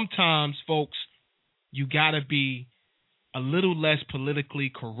what? Sometimes, folks, you got to be a little less politically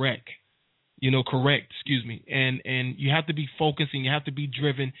correct, and you have to be focused, and you have to be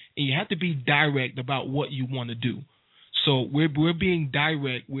driven, and you have to be direct about what you want to do. So we're being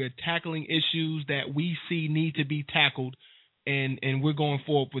direct. We're tackling issues that we see need to be tackled, and we're going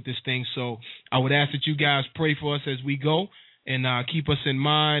forward with this thing. So I would ask that you guys pray for us as we go, and keep us in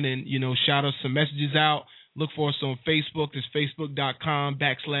mind, and, you know, shout us some messages out. Look for us on Facebook. It's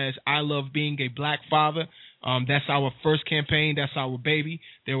facebook.com/I love being a black father. That's our first campaign. That's our baby.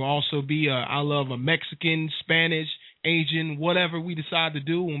 There will also be I love a Mexican, Spanish, Asian, whatever we decide to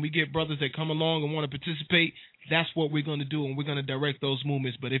do. When we get brothers that come along and want to participate, that's what we're going to do, and we're going to direct those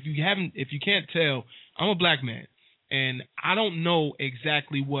movements. But if you can't tell, I'm a black man, and I don't know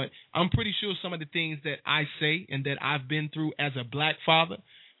exactly I'm pretty sure some of the things that I say and that I've been through as a black father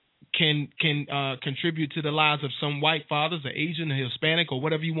can contribute to the lives of some white fathers, or Asian, or Hispanic, or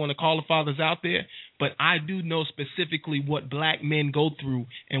whatever you want to call the fathers out there. But I do know specifically what black men go through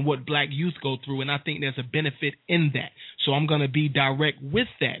and what black youth go through, and I think there's a benefit in that. So I'm going to be direct with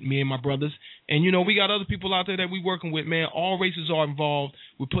that, me and my brothers. And, you know, we got other people out there that we working with, man. All races are involved.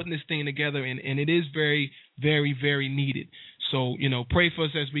 We're putting this thing together, and it is very, very, very needed. So, you know, pray for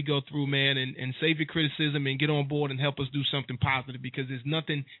us as we go through, man, and save your criticism and get on board and help us do something positive, because there's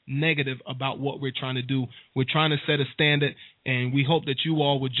nothing negative about what we're trying to do. We're trying to set a standard, and we hope that you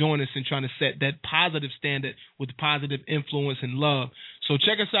all would join us in trying to set that positive standard with positive influence and love. So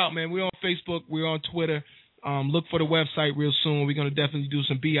check us out, man. We're on Facebook. We're on Twitter. Look for the website real soon. We're going to definitely do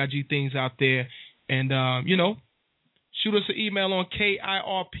some BIG things out there. And, you know, shoot us an email on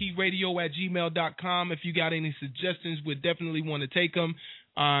kirpradio@gmail.com. If you got any suggestions, we definitely want to take them.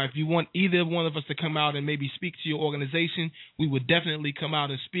 If you want either one of us to come out and maybe speak to your organization, we would definitely come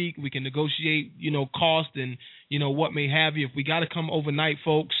out and speak. We can negotiate, you know, cost and, you know, what may have you. If we got to come overnight,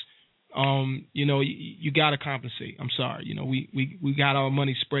 folks, you know, you got to compensate. I'm sorry. You know, we got our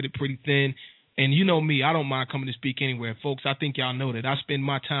money spread it pretty thin. And you know me, I don't mind coming to speak anywhere. Folks, I think y'all know that. I spend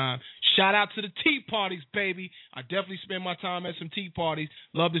my time. Shout out to the tea parties, baby. I definitely spend my time at some tea parties.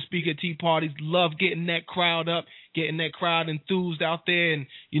 Love to speak at tea parties. Love getting that crowd up, getting that crowd enthused out there, and,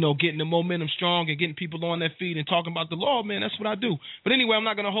 you know, getting the momentum strong and getting people on their feet and talking about the Lord, man. That's what I do. But anyway, I'm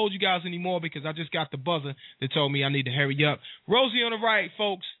not going to hold you guys anymore because I just got the buzzer that told me I need to hurry up. Rosie on the right,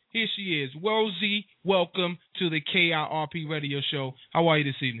 folks. Here she is. Rosie, welcome to the KIRP radio show. How are you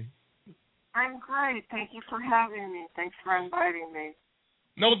this evening? I'm great. Thank you for having me. Thanks for inviting me.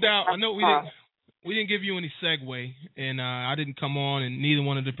 No doubt. I know we didn't give you any segue, and I didn't come on, and neither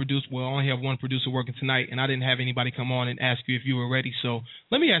one of the producers. Well, I only have one producer working tonight, and I didn't have anybody come on and ask you if you were ready. So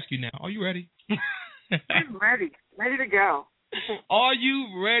let me ask you now: are you ready? I'm ready to go. Are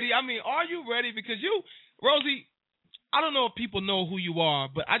you ready? I mean, are you ready? Because you, Rosie, I don't know if people know who you are,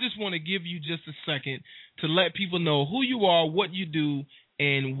 but I just want to give you just a second to let people know who you are, what you do,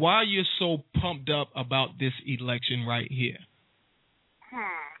 and why you're so pumped up about this election right here.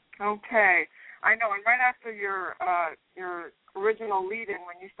 Okay. I know, and right after your original lead-in,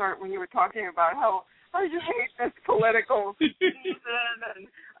 when you were talking about how you hate this political season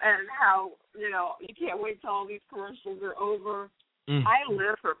and how, you know, you can't wait till all these commercials are over. I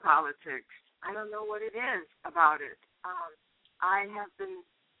live for politics. I don't know what it is about it. I have been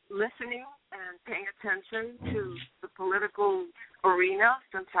listening and paying attention to the political arena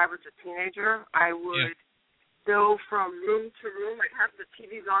since I was a teenager. I would go from room to room. I'd have the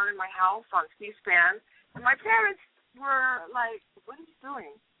TVs on in my house on C-SPAN, and my parents were like, "What are you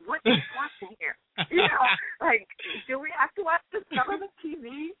doing? What are you watching here?" You know, like, do we have to watch this government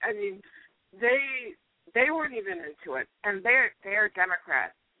TV? I mean, they weren't even into it, and they're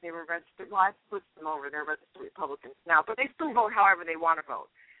Democrats. They were registered. Well, I switched them over. They're registered Republicans now, but they still vote however they want to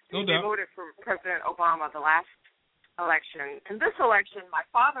vote. No They doubt. voted for President Obama the last election. In this election, my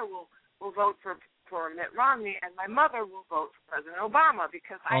father will vote for Mitt Romney, and my mother will vote for President Obama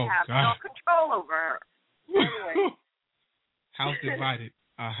because I have no control over her. Anyway. House divided.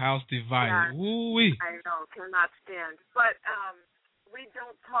 A house divided. Woo-wee. I know, cannot stand. But we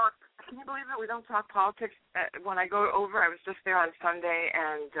don't talk. Can you believe it? We don't talk politics. When I go over, I was just there on Sunday,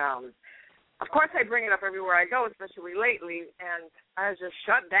 and of course I bring it up everywhere I go, especially lately, and I was just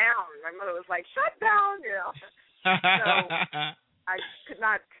shut down. My mother was like, "Shut down," you know. So I could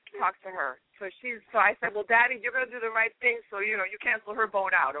not talk to her. So I said, "Well, Daddy, you're going to do the right thing, so, you know, you cancel her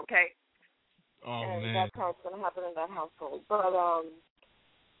vote out, okay?" Oh, and man. that's how it's going to happen in that household. But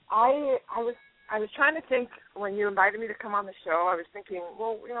I was trying to think when you invited me to come on the show. I was thinking,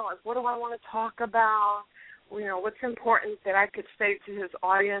 well, you know, what do I want to talk about? You know, what's important that I could say to his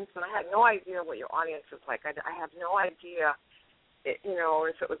audience? And I had no idea what your audience was like. I have no idea, you know,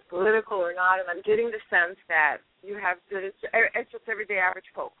 if it was political or not. And I'm getting the sense that you have that it's just everyday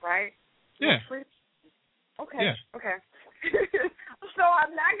average folk, right? Yeah. Okay. Yeah. Okay. So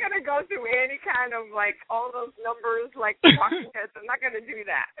I'm not going to go through any kind of, like, all those numbers, like talking heads. I'm not going to do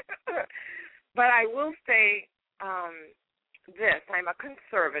that. But I will say this. I'm a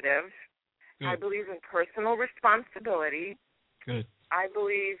conservative. Good. I believe in personal responsibility. Good. I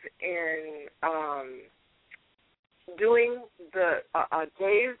believe in doing a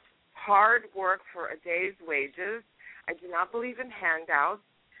day's hard work for a day's wages. I do not believe in handouts.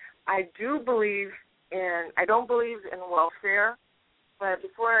 I don't believe in welfare, but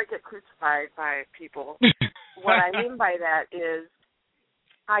before I get crucified by people, what I mean by that is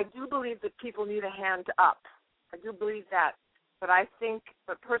I do believe that people need a hand up. I do believe that. But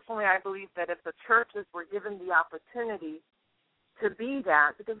personally I believe that if the churches were given the opportunity to be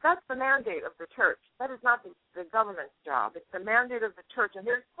that, because that's the mandate of the church. That is not the government's job. It's the mandate of the church. And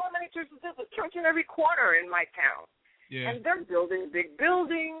there's so many churches. There's a church in every corner in my town. Yeah. And they're building big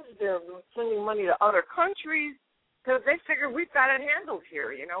buildings. They're sending money to other countries because they figure we've got it handled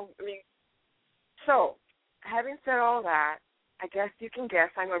here, you know. I mean, so having said all that, I guess you can guess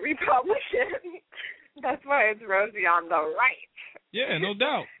I'm a Republican. That's why it's Rosie on the right. Yeah, no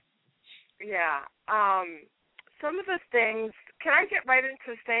doubt. Yeah. Some of the things, can I get right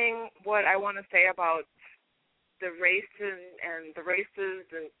into saying what I want to say about the race and the races?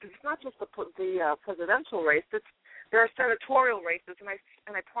 And cause it's not just the presidential race. There are senatorial races, and I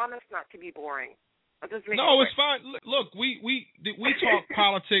promise not to be boring. No, it's fine. Look, we talk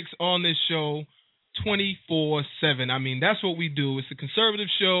politics on this show 24/7. I mean, that's what we do. It's a conservative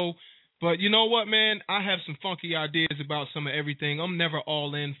show. But you know what, man? I have some funky ideas about some of everything. I'm never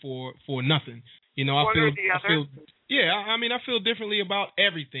all in for nothing. You know, I feel differently about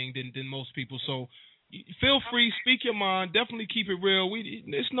everything than most people. So feel free, speak your mind. Definitely keep it real.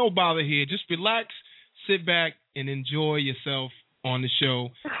 There's no bother here. Just relax, sit back, and enjoy yourself on the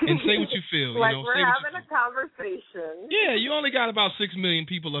show and say what you feel. Like, you know, we're say having a conversation. Yeah, you only got about 6 million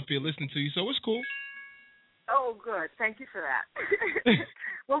people up here listening to you, so it's cool. Oh, good. Thank you for that.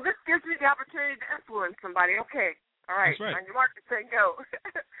 Well, this gives me the opportunity to influence somebody. Okay. All right. That's right. On your mark, say go.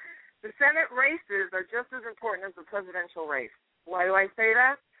 The Senate races are just as important as the presidential race. Why do I say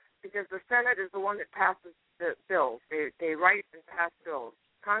that? Because the Senate is the one that passes the bills. They write and pass bills.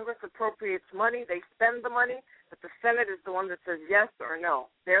 Congress appropriates money. They spend the money. But the Senate is the one that says yes or no.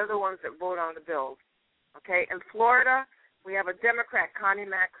 They're the ones that vote on the bills. Okay? In Florida, we have a Democrat, Connie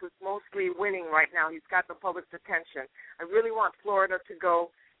Mack, who's mostly winning right now. He's got the public's attention. I really want Florida to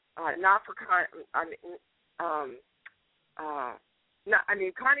go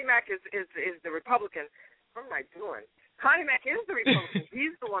Connie Mack is the Republican. What am I doing? Connie Mack is the Republican.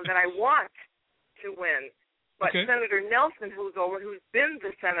 He's the one that I want to win. But okay. Senator Nelson, who's been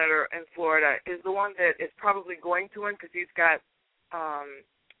the senator in Florida, is the one that is probably going to win because he's got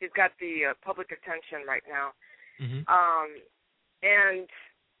the public attention right now. Mm-hmm.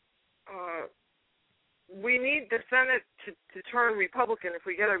 We need the Senate to turn Republican if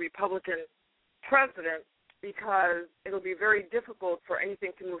we get a Republican president, because it'll be very difficult for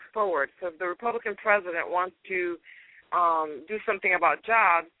anything to move forward. So if the Republican president wants to do something about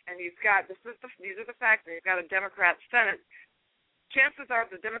jobs, and these are the facts, and he's got a Democrat Senate, chances are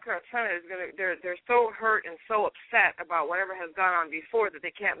the Democrat Senate is they're so hurt and so upset about whatever has gone on before that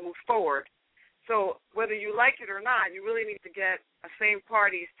they can't move forward. So whether you like it or not, you really need to get a same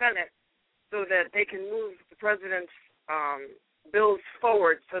party Senate so that they can move the president's bills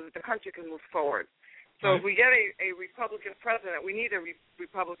forward so that the country can move forward. So if we get a Republican president, we need a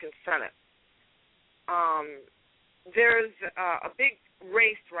Republican Senate. There's a big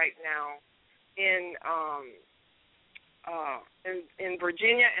race right now in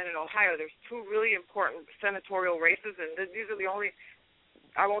Virginia and in Ohio. There's two really important senatorial races, and these are the only.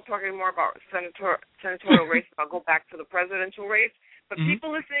 I won't talk anymore about senatorial races. I'll go back to the presidential race. But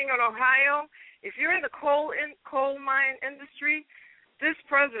people listening in Ohio, if you're in the coal mine industry, this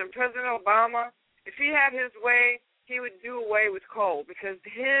President Obama, if he had his way, he would do away with coal because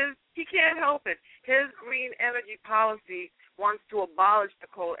he can't help it. His green energy policy wants to abolish the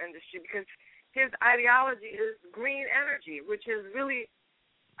coal industry because his ideology is green energy, which is really,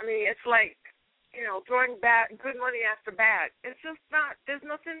 it's like, throwing good money after bad. It's just not. There's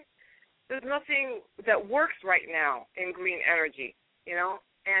nothing that works right now in green energy,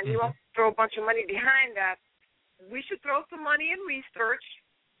 And he wants to throw a bunch of money behind that. We should throw some money in research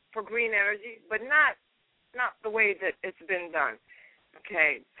for green energy, but not the way that it's been done.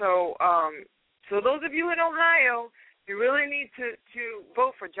 Okay, so those of you in Ohio, you really need to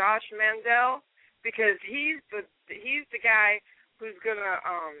vote for Josh Mandel because he's the guy who's gonna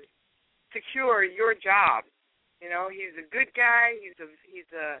secure your job. He's a good guy. He's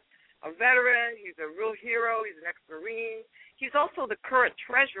a veteran. He's a real hero. He's an ex-Marine. He's also the current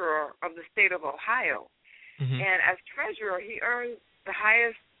treasurer of the state of Ohio. Mm-hmm. And as treasurer, he earned the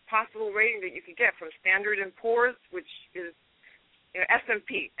highest possible rating that you could get from Standard & Poor's, which is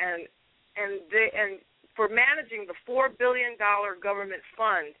S&P. And for managing the $4 billion government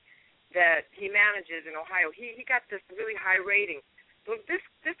fund that he manages in Ohio, he got this really high rating. So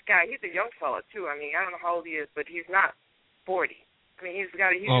this guy, he's a young fella too. I don't know how old he is, but he's not 40. He's in his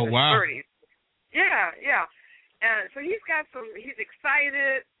 30s. Yeah. And so he's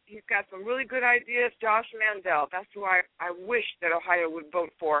excited. He's got some really good ideas. Josh Mandel, that's who I wish that Ohio would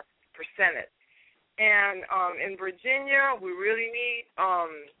vote for Senate. And in Virginia, we really need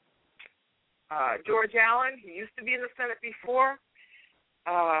George Allen. He used to be in the Senate before.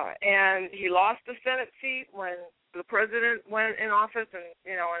 and he lost the Senate seat when the president went in office, and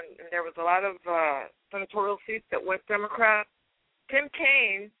there was a lot of senatorial seats that went Democrat. Tim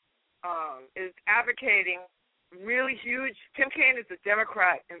Kaine is advocating really huge. Tim Kaine is a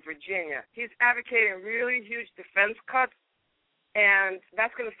Democrat in Virginia. He's advocating really huge defense cuts, and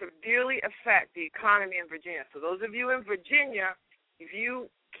that's going to severely affect the economy in Virginia. So those of you in Virginia, if you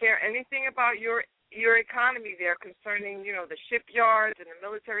care anything about your economy there concerning, the shipyards and the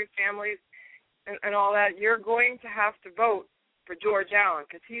military families and all that, you're going to have to vote for George Allen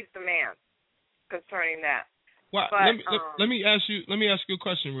because he's the man concerning that. Well, let me ask you a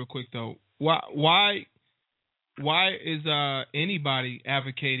question real quick though. Why is anybody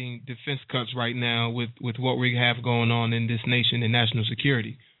advocating defense cuts right now with what we have going on in this nation in national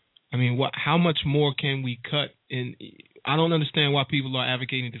security? I mean, how much more can we cut? I don't understand why people are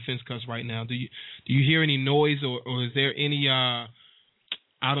advocating defense cuts right now. Do you hear any noise or is there any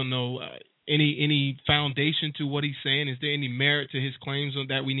any foundation to what he's saying? Is there any merit to his claims on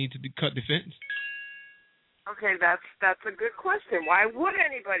that we need to cut defense? Okay, that's a good question. Why would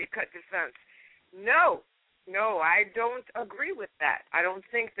anybody cut defense? No, I don't agree with that. I don't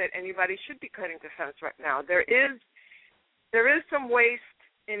think that anybody should be cutting defense right now. There is some waste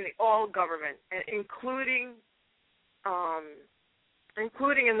in all government, including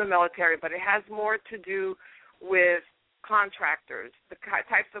in the military, but it has more to do with contractors, the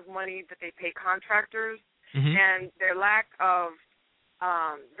types of money that they pay contractors, and their lack of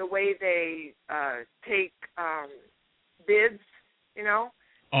the way they take bids,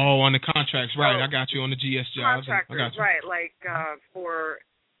 Oh, on the contracts, right. I got you on the GS jobs. Contractors, I got you. right, like for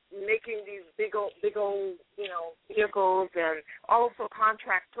making these big old, vehicles, and also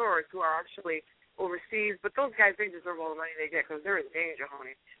contractors who are actually overseas. But those guys, they deserve all the money they get because they're in danger,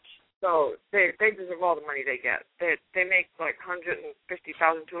 honey. So they deserve all the money they get. They make like $150,000,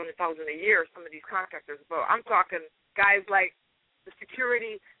 $200,000 a year, some of these contractors. But I'm talking guys like the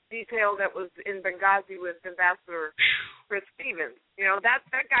security detail that was in Benghazi with Ambassador Chris Stevens. That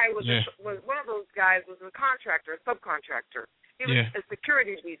guy was one of those guys was a contractor, a subcontractor. He was a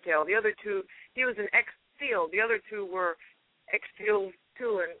security detail. The other two, he was an ex-SEAL. The other two were ex-SEALs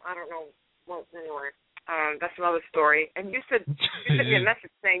too, and I don't know. Well, anyway, that's another story. And you sent me a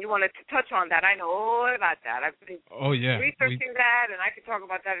message saying you wanted to touch on that. I know all about that. I've been researching that, and I can talk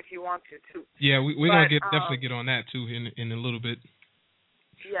about that if you want to too. Yeah, we're gonna definitely get on that too in a little bit.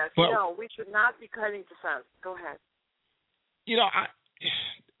 Yes, no, we should not be cutting defense. Go ahead.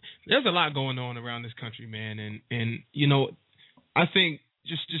 There's a lot going on around this country, man, and I think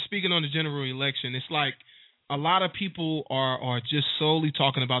just speaking on the general election, it's like a lot of people are just solely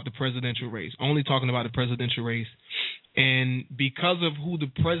talking about the presidential race, only talking about the presidential race, and because of who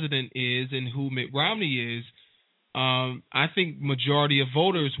the president is and who Mitt Romney is, I think majority of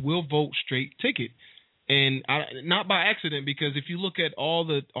voters will vote straight ticket. And not by accident, because if you look at all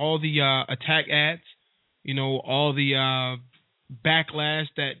the attack ads, all the backlash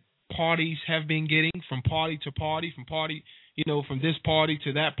that parties have been getting from party to party, from this party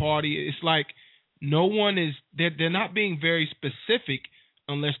to that party, it's like no one is they're not being very specific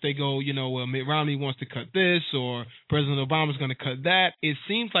unless they go, well, Mitt Romney wants to cut this or President Obama's going to cut that. It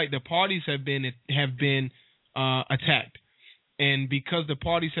seems like the parties have been attacked, and because the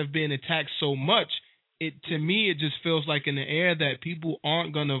parties have been attacked so much, to me, it just feels like in the air that people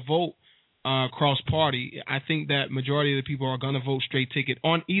aren't going to vote cross-party. I think that majority of the people are going to vote straight ticket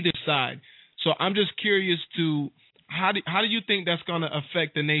on either side. So I'm just curious to how do you think that's going to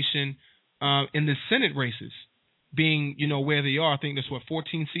affect the nation in the Senate races, being where they are? I think there's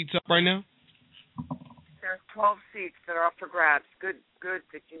 14 seats up right now. There's 12 seats that are up for grabs. Good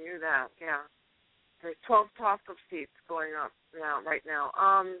that you knew that. Yeah, there's 12 toss-up seats going up right now.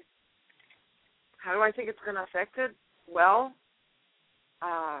 How do I think it's going to affect it? Well,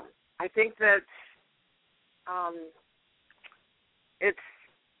 I think that it's.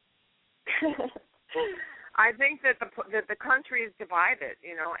 I think that the country is divided,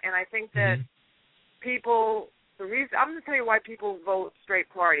 and I think that people. The reason I'm going to tell you why people vote straight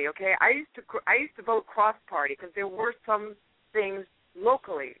party. Okay, I used to vote cross party because there were some things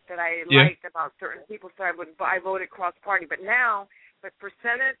locally that I liked about certain people, so I voted cross party. But for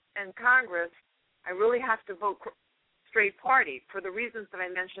Senate and Congress, I really have to vote straight party for the reasons that I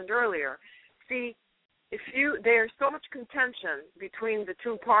mentioned earlier. See, there's so much contention between the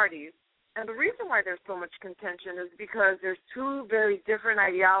two parties, and the reason why there's so much contention is because there's two very different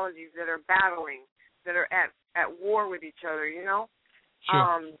ideologies that are battling, that are at war with each other,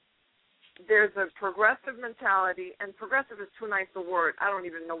 Sure. there's a progressive mentality, and progressive is too nice a word. I don't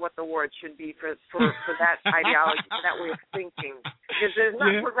even know what the word should be for that ideology, for that way of thinking, because there's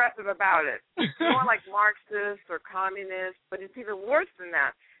not progressive about it. It's more like Marxist or communist, but it's even worse than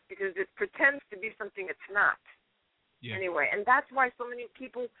that because it pretends to be something it's not. Yeah. Anyway, and that's why so many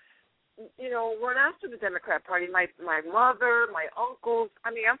people, run after the Democrat Party. My mother, my uncles.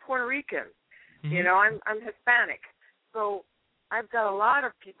 I mean, I'm Puerto Rican. Mm-hmm. I'm Hispanic, so I've got a lot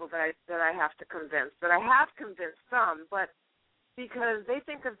of people that I have to convince. That I have convinced some, but because they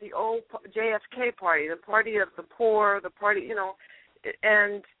think of the old JFK party, the party of the poor, the party,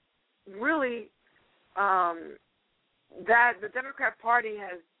 and really, that the Democrat Party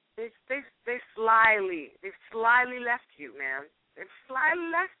has they slyly left you, man. They've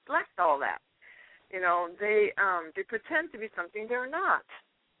slyly left all that. They pretend to be something they're not.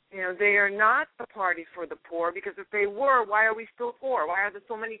 They are not the party for the poor, because if they were, why are we still poor? Why are there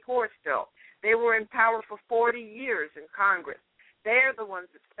so many poor still? They were in power for 40 years in Congress. They're the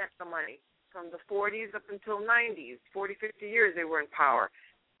ones that spent the money from the 40s up until 90s, 40, 50 years they were in power.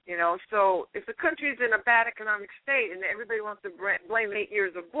 So if the country's in a bad economic state and everybody wants to blame 8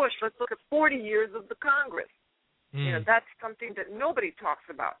 years of Bush, let's look at 40 years of the Congress. That's something that nobody talks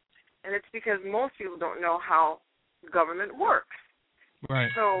about. And it's because most people don't know how government works.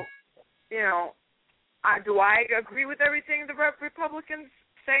 Right. So, do I agree with everything the Republicans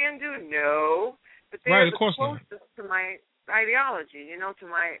say and do? No. But they're the closest to my ideology, to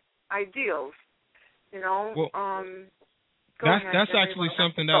my ideals. That's actually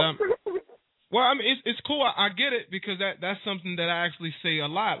something that I'm. Well, I mean, it's cool. I get it, because that's something that I actually say a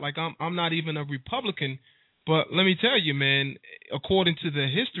lot. Like, I'm not even a Republican, but let me tell you, man. According to the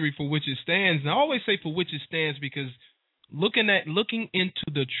history for which it stands, and I always say for which it stands because looking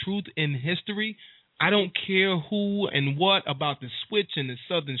into the truth in history, I don't care who and what about the switch and the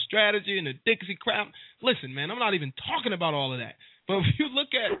Southern strategy and the Dixie crap. Listen, man, I'm not even talking about all of that. But if you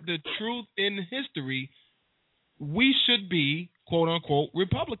look at the truth in history, we should be, quote unquote,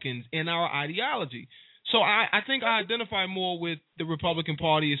 Republicans in our ideology. So I think I identify more with the Republican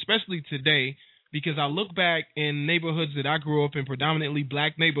Party, especially today, because I look back in neighborhoods that I grew up in, predominantly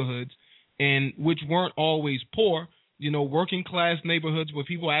black neighborhoods, and which weren't always poor. Working class neighborhoods where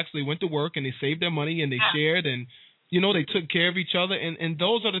people actually went to work and they saved their money and they shared and, they took care of each other. And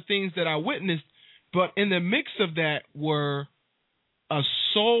those are the things that I witnessed. But in the mix of that were a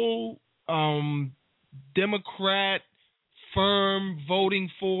sole Democrat firm voting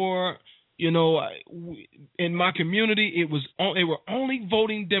for, in my community, they were only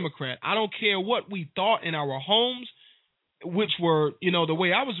voting Democrat. I don't care what we thought in our homes, which were, the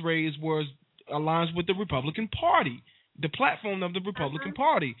way I was raised was aligns with the Republican Party, the platform of the Republican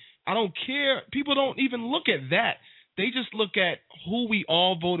Party. I don't care. People don't even look at that. They just look at who we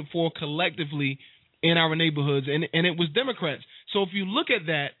all voted for collectively in our neighborhoods, and it was Democrats. So if you look at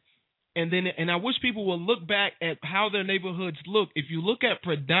that, and I wish people would look back at how their neighborhoods look. If you look at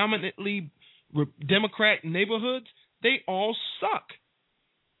predominantly Democrat neighborhoods, they all suck.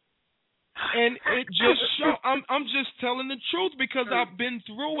 And it just shows. I'm just telling the truth because I've been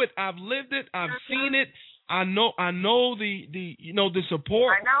through it. I've lived it. I've seen it. I know the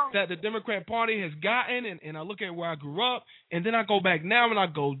support that the Democrat Party has gotten, and I look at where I grew up, and then I go back now and I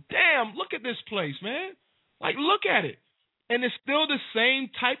go, damn, look at this place, man. Like, look at it. And it's still the same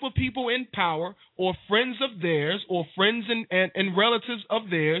type of people in power, or friends of theirs, or friends and relatives of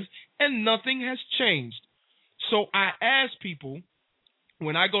theirs, and nothing has changed. So I ask people,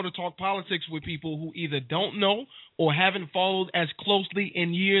 when I go to talk politics with people who either don't know or haven't followed as closely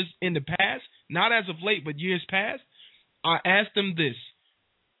in years in the past, not as of late, but years past, I ask them this: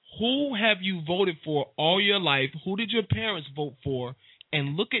 who have you voted for all your life? Who did your parents vote for?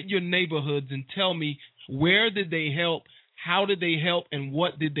 And look at your neighborhoods and tell me, where did they help? How did they help? And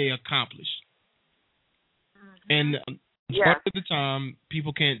what did they accomplish? And part of the time,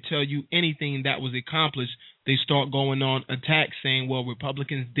 people can't tell you anything that was accomplished. They start going on attacks saying, well,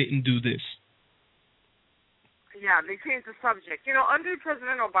 Republicans didn't do this. Yeah, they changed the subject. Under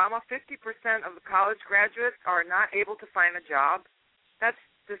President Obama, 50% of the college graduates are not able to find a job. The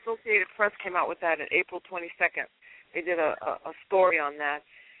Associated Press came out with that on April 22nd. They did a story on that.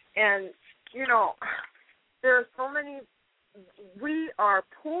 And, there are so many. We are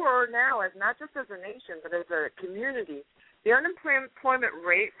poor now, not just as a nation, but as a community. The unemployment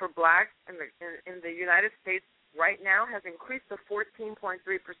rate for blacks in the United States right now has increased to 14.3%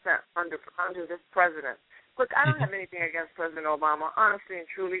 under this president. Look, I don't have anything against President Obama, honestly and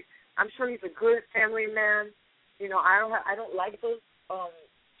truly. I'm sure he's a good family man. I don't like those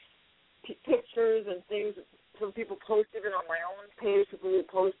pictures and things some people post even on my own page. People who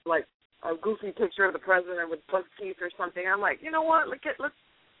post like a goofy picture of the president with buck teeth or something. I'm like, you know what?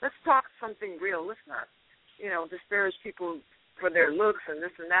 Let's talk something real. Let's not, disparage people for their looks and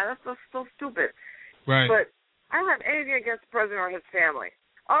this and that. That's so stupid. Right. But I don't have anything against the president or his family,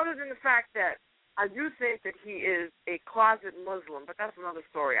 other than the fact that I do think that he is a closet Muslim, but that's another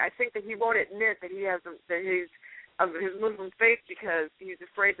story. I think that he won't admit that he's of his Muslim faith because he's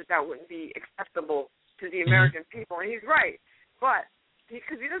afraid that wouldn't be acceptable to the American people, and he's right. But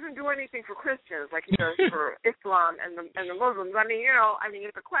because he doesn't do anything for Christians like he does for Islam and the Muslims. I mean,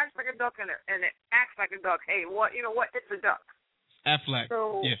 if it quacks like a duck and it acts like a duck, hey, what? It's a duck. Aflac.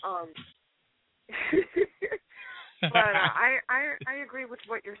 So, yeah. But I agree with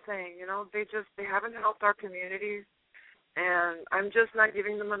what you're saying. They haven't helped our communities, and I'm just not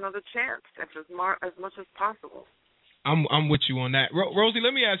giving them another chance as much as possible. I'm with you on that, Rosie.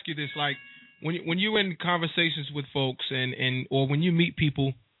 Let me ask you this: like, when you're in conversations with folks, or when you meet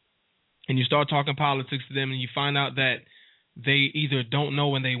people, and you start talking politics to them, and you find out that they either don't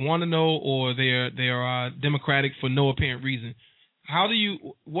know and they want to know, or they're Democratic for no apparent reason.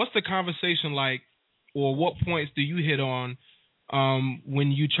 What's the conversation like, or what points do you hit on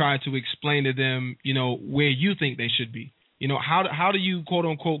when you try to explain to them, where you think they should be? How do you, quote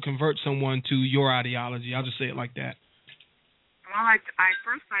unquote, convert someone to your ideology? I'll just say it like that. Well, I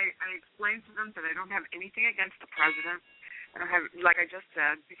explained to them that I don't have anything against the president. I don't have, like I just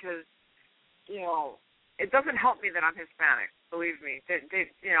said, because it doesn't help me that I'm Hispanic. Believe me,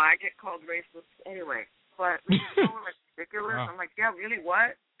 I get called racist anyway. But it's so ridiculous. Wow. I'm like, yeah, really,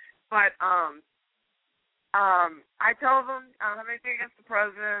 what? But I tell them I don't have anything against the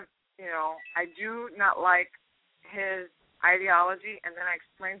president. I do not like his ideology, and then I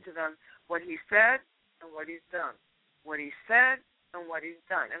explain to them what he said and what he's done. What he said and what he's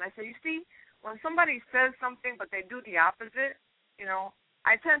done. And I say, you see, when somebody says something but they do the opposite,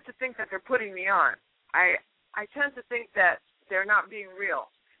 I tend to think that they're putting me on. I tend to think that they're not being real.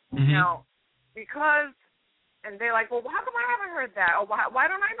 Mm-hmm. Now, because, and they're like, well, how come I haven't heard that? Or why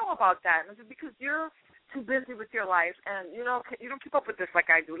don't I know about that? And I said, because you're too busy with your life, and you don't keep up with this like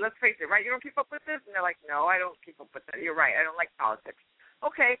I do. Let's face it, right? You don't keep up with this? And they're like, no, I don't keep up with that. You're right. I don't like politics.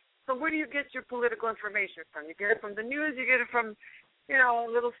 Okay, so where do you get your political information from? You get it from the news, you get it from,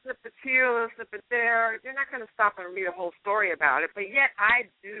 little snippets here, a little snippet there. You're not going to stop and read a whole story about it, but yet I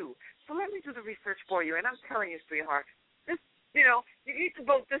do. So let me do the research for you, and I'm telling you, sweetheart, this, you need to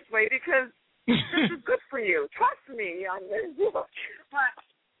vote this way because this is good for you. Trust me on this. But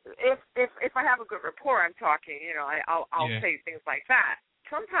if I have a good rapport, I'm talking, I'll say things like that.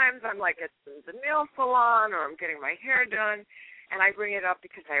 Sometimes I'm like at the nail salon or I'm getting my hair done, and I bring it up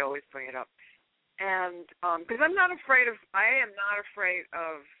because I always bring it up. And because I am not afraid of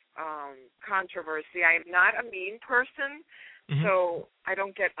controversy. I am not a mean person, so I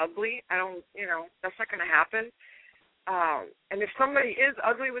don't get ugly. I don't, that's not going to happen. And if somebody is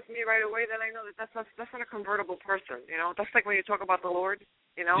ugly with me right away, then I know that's not a convertible person. That's like when you talk about the Lord.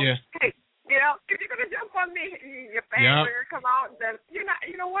 Yeah. Hey, if you're gonna jump on me, your fangs are gonna come out. Then you're not.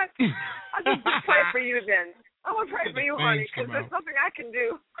 You know what? I'll just pray for you then. I'm gonna pray for you, honey, because there's nothing I can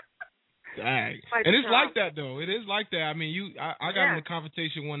do. Dang. And it's like that though. It is like that. I mean, I got in a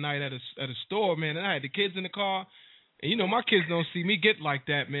conversation one night at a store, man, and I had the kids in the car. And my kids don't see me get like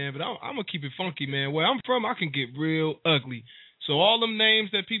that, man. But I'm gonna keep it funky, man. Where I'm from, I can get real ugly. So all them names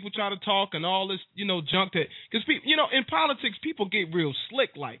that people try to talk and all this, junk that, because people, in politics, people get real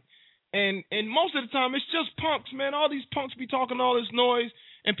slick like, and most of the time it's just punks, man. All these punks be talking all this noise,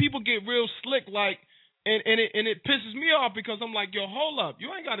 and people get real slick like, and it pisses me off because I'm like, yo, hold up,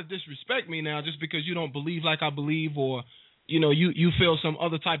 you ain't got to disrespect me now just because you don't believe like I believe, or you feel some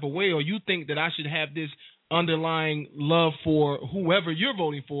other type of way, or you think that I should have this underlying love for whoever you're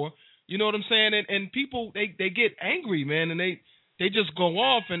voting for. You know what I'm saying? And people, they get angry, man, and they just go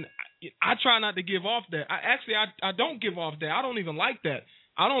off, and I try not to give off that. I don't give off that. I don't even like that.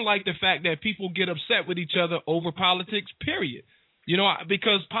 I don't like the fact that people get upset with each other over politics, period.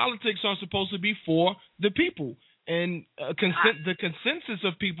 Because politics are supposed to be for the people, and the consensus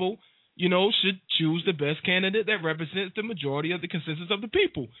of people, should choose the best candidate that represents the majority of the consensus of the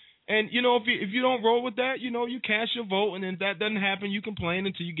people. And, if you don't roll with that, you cast your vote, and then that doesn't happen, you complain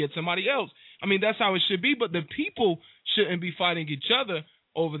until you get somebody else. I mean, that's how it should be, but the people shouldn't be fighting each other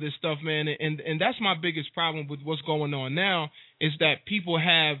over this stuff, man. And that's my biggest problem with what's going on now, is that people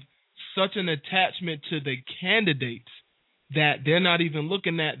have such an attachment to the candidates that they're not even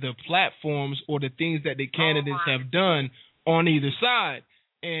looking at the platforms or the things that the candidates have done on either side.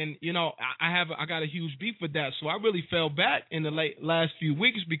 And, I got a huge beef with that. So I really fell back in the last few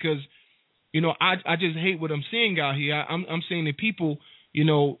weeks because, I just hate what I'm seeing out here. I'm seeing the people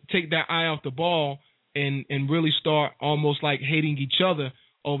take that eye off the ball and really start almost like hating each other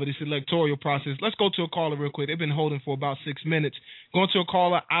over this electoral process. Let's go to a caller real quick. They've been holding for about 6 minutes. Going to a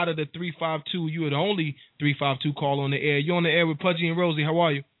caller out of the 352. You are the only 352 caller on the air. You're on the air with Pudgy and Rosie. How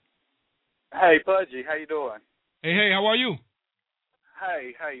are you? Hey, Pudgy. How you doing? Hey, how are you?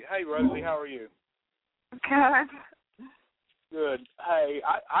 Hey, Rosie. How are you? Good. Good. Hey,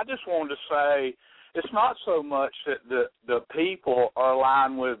 I just wanted to say it's not so much that the people are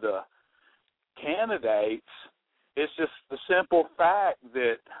aligned with the candidates. It's just the simple fact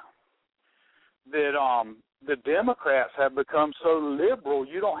that the Democrats have become so liberal,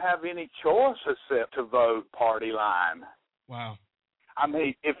 you don't have any choice except to vote party line. Wow. I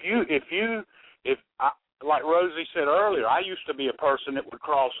mean, if like Rosie said earlier, I used to be a person that would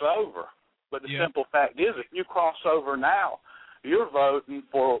cross over. But the simple fact is, if you cross over now, you're voting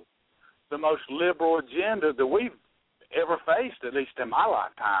for the most liberal agenda that we've ever faced, at least in my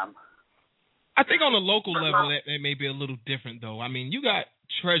lifetime. I think on a local level that may be a little different, though. I mean, you got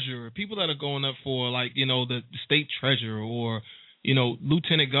treasurer, people that are going up for, like, the state treasurer or,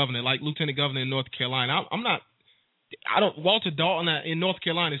 lieutenant governor, like lieutenant governor in North Carolina. Walter Dalton in North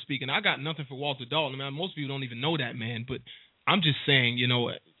Carolina speaking, I got nothing for Walter Dalton. I mean, most people don't even know that man, but I'm just saying,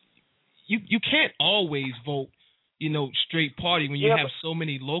 you can't always vote, straight party when you have so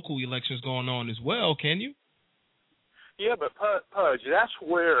many local elections going on as well, can you? Yeah, but Pudge, that's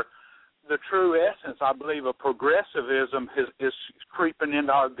where the true essence, I believe, of progressivism is creeping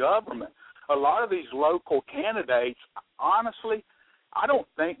into our government. A lot of these local candidates, honestly, I don't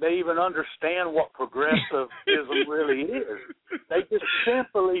think they even understand what progressivism really is. They just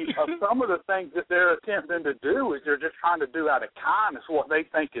simply, some of the things that they're attempting to do is they're just trying to do out of kindness what they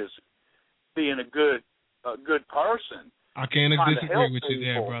think is being a good person. I can't disagree with you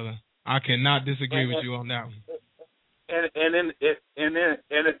there, brother. I cannot disagree with you on that one. And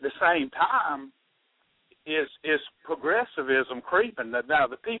at the same time, is progressivism creeping? Now,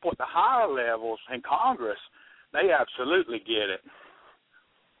 the people at the higher levels in Congress, they absolutely get it.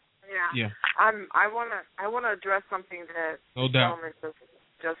 Yeah. I want to address something that no the doubt. gentleman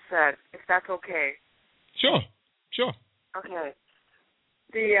just said, if that's okay. Sure. Okay.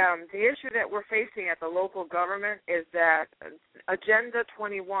 The issue that we're facing at the local government is that Agenda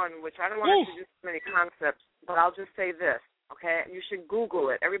 21, which I don't want to introduce too many concepts, but I'll just say this, okay? You should Google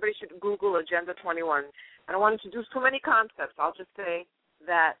it. Everybody should Google Agenda 21. I don't want to introduce too many concepts. I'll just say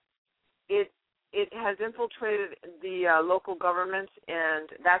that it has infiltrated the local governments,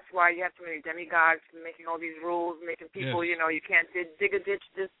 and that's why you have so many demigods making all these rules, making people, you can't dig a ditch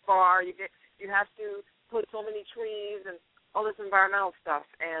this far. You have to put so many trees and all this environmental stuff.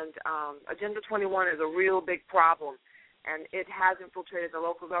 And Agenda 21 is a real big problem, and it has infiltrated the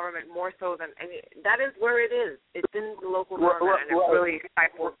local government more so than that is where it is. It's in the local government, and it really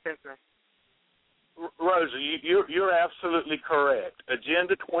stifles business. Rosie, you're absolutely correct.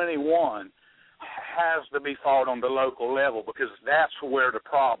 Agenda 21 has to be fought on the local level because that's where the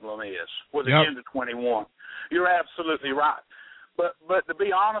problem is with Agenda 21. You're absolutely right. But to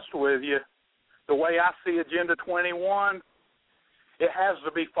be honest with you, the way I see Agenda 21, it has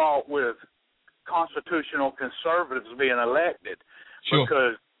to be fought with constitutional conservatives being elected. Sure.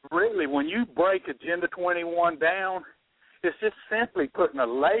 Because really, when you break Agenda 21 down, it's just simply putting a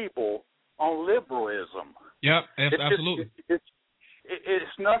label on liberalism. Yep, absolutely.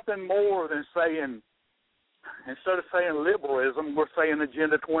 It's nothing more than saying, instead of saying liberalism, we're saying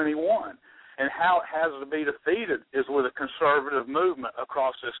Agenda 21. And how it has to be defeated is with a conservative movement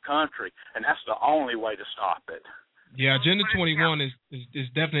across this country, and that's the only way to stop it. Yeah, Agenda 21 is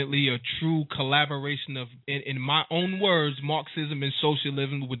definitely a true collaboration of, in my own words, Marxism and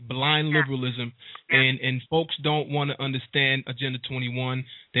socialism with blind liberalism. And folks don't want to understand Agenda 21.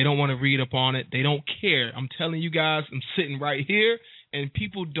 They don't want to read up on it. They don't care. I'm telling you guys, I'm sitting right here, and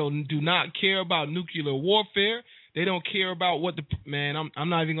people do not care about nuclear warfare. They don't care about what I'm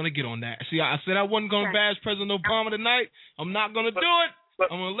not even going to get on that. See, I said I wasn't going to bash President Obama tonight. I'm not going to do it.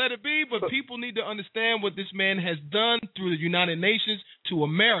 I'm going to let it be, but people need to understand what this man has done through the United Nations to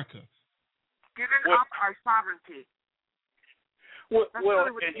America. Giving up our sovereignty.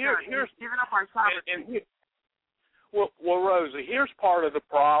 Here's giving up our sovereignty. Rosie, here's part of the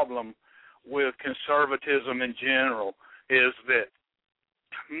problem with conservatism in general is that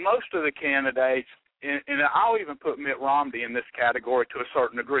most of the candidates, and I'll even put Mitt Romney in this category to a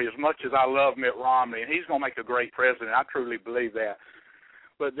certain degree, as much as I love Mitt Romney, and he's going to make a great president. I truly believe that.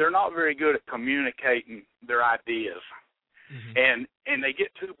 But they're not very good at communicating their ideas. Mm-hmm. And they get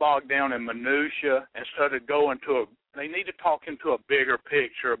too bogged down in minutia instead of they need to talk into a bigger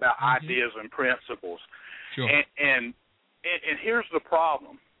picture about ideas and principles. Sure. And and here's the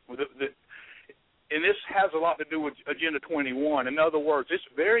problem. And this has a lot to do with Agenda 21. In other words, it's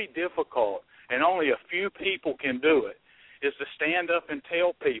very difficult, and only a few people can do it, is to stand up and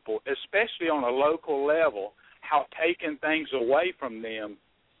tell people, especially on a local level, how taking things away from them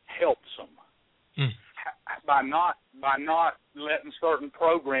helps them. By not letting certain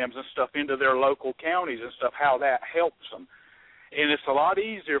programs and stuff into their local counties and stuff, how that helps them. And it's a lot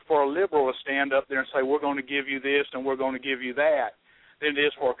easier for a liberal to stand up there and say, we're going to give you this and we're going to give you that, than it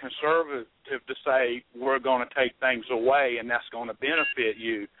is for a conservative to say, we're going to take things away and that's going to benefit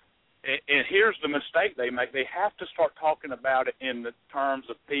you. And here's the mistake they make. They have to start talking about it in the terms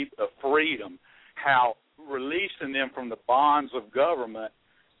of freedom, how releasing them from the bonds of government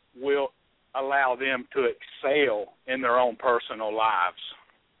will allow them to excel in their own personal lives.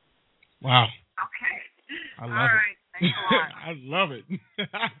 Wow. Okay. I love All right. Thanks a lot. I love it.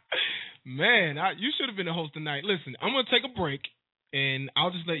 Man, you should have been the host tonight. Listen, I'm going to take a break, and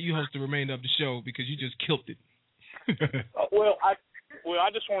I'll just let you host the remainder of the show because you just killed it. I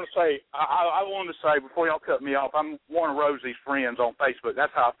just want to say, I wanted to say before y'all cut me off, I'm one of Rosie's friends on Facebook.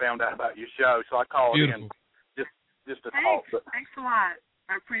 That's how I found out about your show, so I called in just to talk. But, thanks a lot.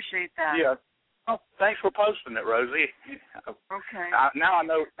 I appreciate that. Yeah. Oh, thanks for posting it, Rosie. Okay. Now I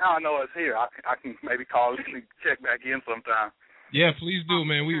know it's here. I can maybe call and check back in sometime. Yeah, please do,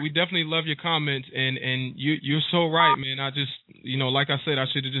 man. We definitely love your comments, and you're so right, man. I just, like I said, I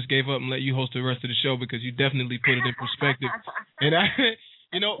should have just gave up and let you host the rest of the show because you definitely put it in perspective. And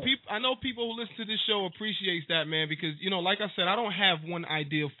I know people who listen to this show appreciates that, man, because, like I said, I don't have one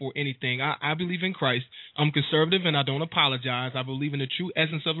idea for anything. I believe in Christ. I'm conservative, and I don't apologize. I believe in the true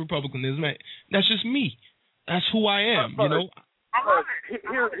essence of republicanism. That's just me. That's who I am,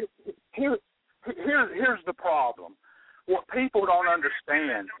 Here's the problem. What people don't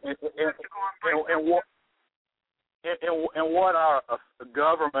understand, and what our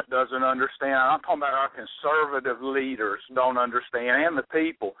government doesn't understand, I'm talking about our conservative leaders don't understand, and the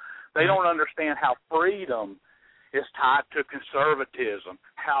people, they don't understand how freedom is tied to conservatism,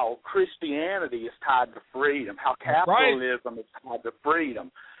 how Christianity is tied to freedom, how capitalism is tied to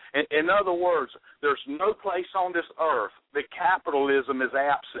freedom. In other words, there's no place on this earth that capitalism is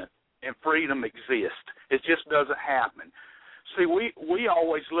absent and freedom exists. It just doesn't happen. See, we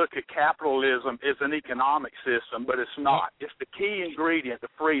always look at capitalism as an economic system, but it's not. It's the key ingredient to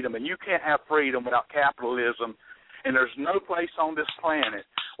freedom, and you can't have freedom without capitalism, and there's no place on this planet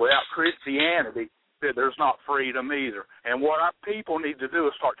without Christianity that there's not freedom either. And what our people need to do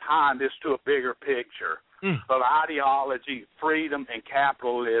is start tying this to a bigger picture of ideology, freedom, and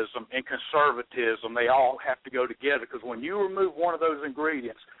capitalism, and conservatism. They all have to go together, because when you remove one of those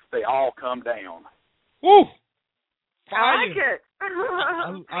ingredients, they all come down. Woo! I like it.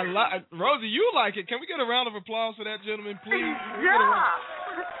 I like Rosie. You like it? Can we get a round of applause for that gentleman, please? Yeah.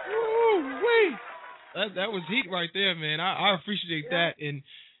 Woo-wee. That was heat right there, man. I appreciate that. And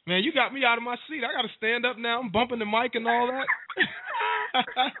man, you got me out of my seat. I got to stand up now. I'm bumping the mic and all that.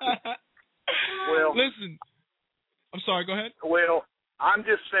 Well, listen. I'm sorry. Go ahead. Well, I'm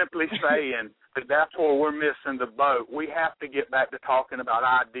just simply saying that that's where we're missing the boat. We have to get back to talking about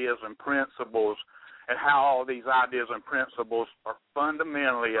ideas and principles, and how all these ideas and principles are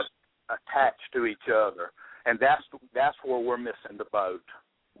fundamentally attached to each other, and that's where we're missing the boat.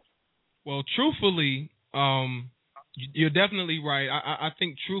 Well, truthfully, you're definitely right. I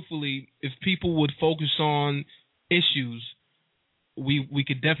think, truthfully, if people would focus on issues, we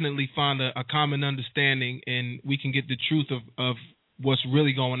could definitely find a common understanding, and we can get the truth of what's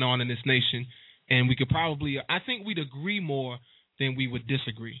really going on in this nation, and we could probably, I think we'd agree more than we would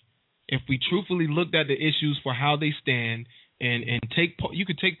disagree. If we truthfully looked at the issues for how they stand, and you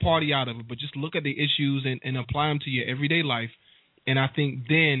could take party out of it, but just look at the issues and apply them to your everyday life, and I think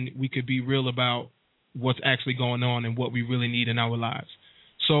then we could be real about what's actually going on and what we really need in our lives.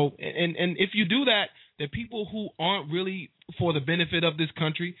 So, and if you do that, the people who aren't really for the benefit of this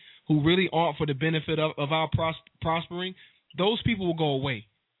country, who really aren't for the benefit of our prospering, those people will go away.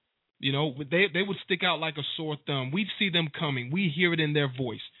 They would stick out like a sore thumb. We'd see them coming. We hear it in their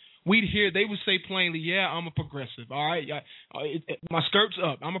voice. They would say plainly, yeah, I'm a progressive, all right? My skirt's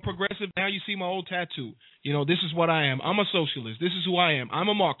up. I'm a progressive. Now you see my old tattoo. This is what I am. I'm a socialist. This is who I am. I'm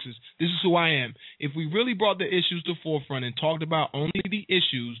a Marxist. This is who I am. If we really brought the issues to the forefront and talked about only the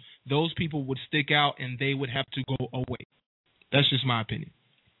issues, those people would stick out and they would have to go away. That's just my opinion.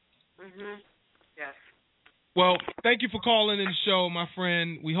 Mm-hmm. Yes. Well, thank you for calling in the show, my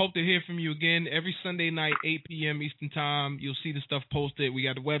friend. We hope to hear from you again every Sunday night, 8 p.m. Eastern Time. You'll see the stuff posted. We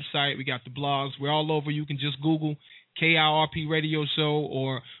got the website. We got the blogs. We're all over. You can just Google KIRP Radio Show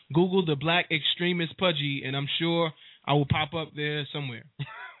or Google the Black Extremist Pudgy, and I'm sure I will pop up there somewhere.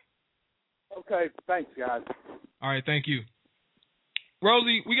 Okay, thanks, guys. All right, thank you.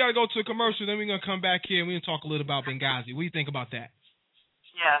 Rosie, we got to go to a commercial, then we're going to come back here and we're going to talk a little about Benghazi. What do you think about that?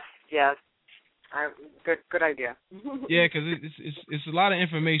 Yes. Good idea. Yeah, because it's a lot of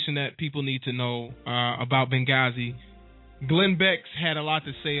information that people need to know about Benghazi. Glenn Beck's had a lot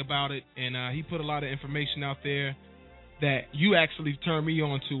to say about it, and he put a lot of information out there that you actually turned me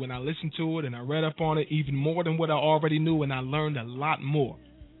on to, and I listened to it, and I read up on it even more than what I already knew, and I learned a lot more,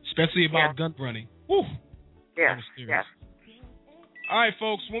 especially about gun running. Woo! Yes. All right,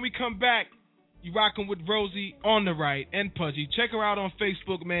 folks, when we come back, you rocking with Rosie on the right and Pudgy. Check her out on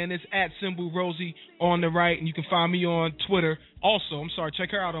Facebook, man. It's @Rosie on the right, and you can find me on Twitter. Also,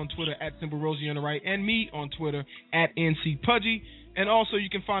 check her out on Twitter @Rosie on the right, and me on Twitter @NCPudgy. And also, you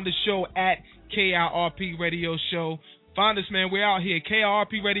can find the show at KIRP Radio Show. Find us, man. We're out here,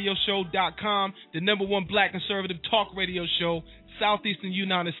 KIRPRadioshow.com, the #1 black conservative talk radio show, Southeastern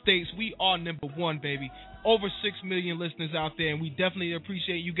United States. We are #1, baby. Over 6 million listeners out there, and we definitely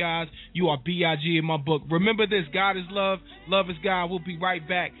appreciate you guys. You are B.I.G. in my book. Remember this, God is love, love is God. We'll be right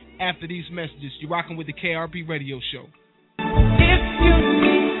back after these messages. You're rocking with the KRP Radio Show. If you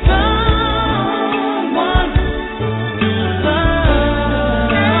need someone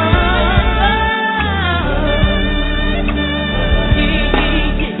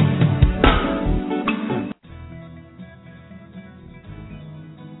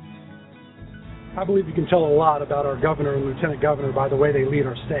I believe you can tell a lot about our governor and lieutenant governor by the way they lead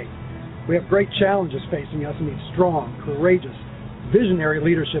our state. We have great challenges facing us and need strong, courageous, visionary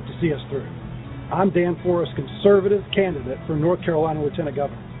leadership to see us through. I'm Dan Forrest, conservative candidate for North Carolina lieutenant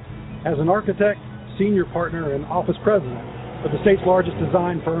governor. As an architect, senior partner, and office president of the state's largest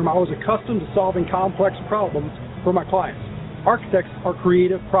design firm, I was accustomed to solving complex problems for my clients. Architects are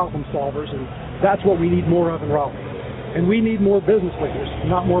creative problem solvers, and that's what we need more of in Raleigh. And we need more business leaders,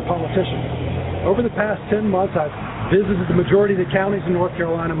 not more politicians. Over the past 10 months, I've visited the majority of the counties in North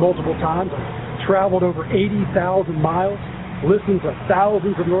Carolina multiple times. I've traveled over 80,000 miles, listened to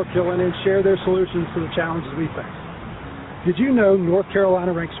thousands of North Carolinians share their solutions to the challenges we face. Did you know North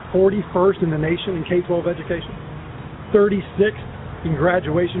Carolina ranks 41st in the nation in K-12 education, 36th in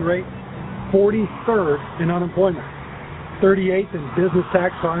graduation rate, 43rd in unemployment, 38th in business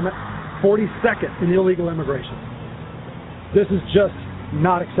tax climate, 42nd in illegal immigration? This is just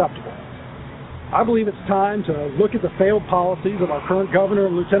not acceptable. I believe it's time to look at the failed policies of our current governor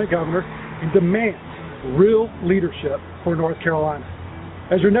and lieutenant governor and demand real leadership for North Carolina.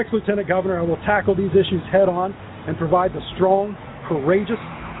 As your next lieutenant governor, I will tackle these issues head on and provide the strong, courageous,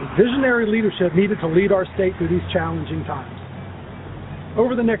 visionary leadership needed to lead our state through these challenging times.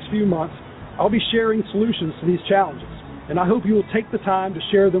 Over the next few months, I'll be sharing solutions to these challenges, and I hope you will take the time to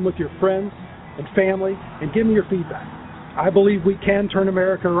share them with your friends and family and give me your feedback. I believe we can turn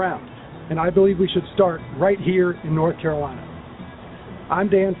America around, and I believe we should start right here in North Carolina. I'm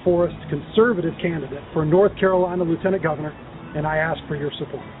Dan Forrest, conservative candidate for North Carolina Lieutenant Governor, and I ask for your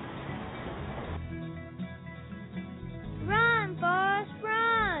support. Run, Forrest,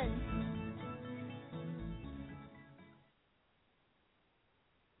 run!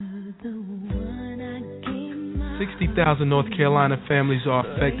 60,000 North Carolina families are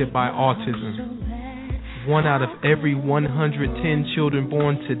affected by autism. 1 out of every 110 children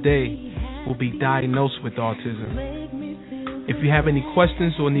born today will be diagnosed with autism. If you have any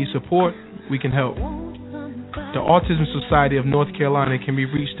questions or need support, we can help. The Autism Society of North Carolina can be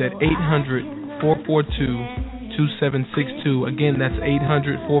reached at 800-442-2762. Again, that's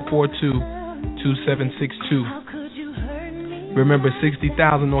 800-442-2762. Remember,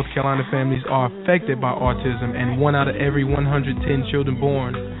 60,000 North Carolina families are affected by autism, and 1 out of every 110 children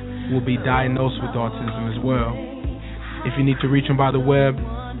born will be diagnosed with autism as well. If you need to reach them by the web,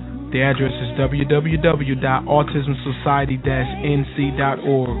 the address is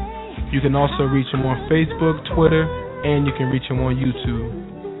www.autismsociety-nc.org. You can also reach them on Facebook, Twitter, and you can reach them on YouTube.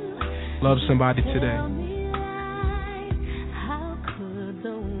 Love somebody today.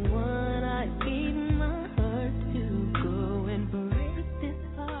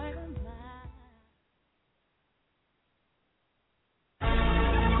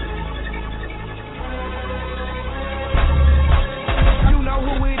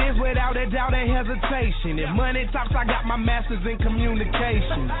 If money talks, I got my master's in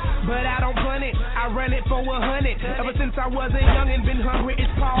communication. But I don't run it, I run it for 100. Ever since I was a young and been hungry,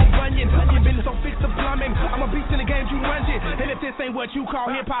 it's Paul Bunyan. You been so fixed to plumbing, I'm a beast in the game, you run it. And if this ain't what you call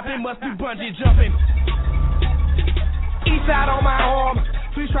hip-hop, it must be bungee jumping. East side on my arm,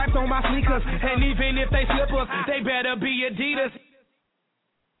 3 stripes on my sneakers. And even if they slippers, they better be Adidas.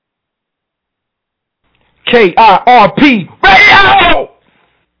 KIRP Radio!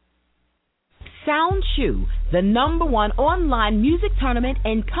 Sound Chew, the #1 online music tournament,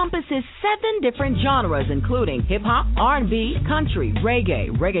 encompasses 7 different genres, including hip-hop, R&B, country, reggae,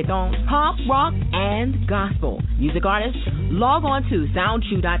 reggaeton, pop, rock, and gospel. Music artists, log on to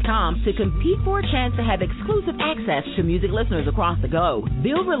soundchew.com to compete for a chance to have exclusive access to music listeners across the globe.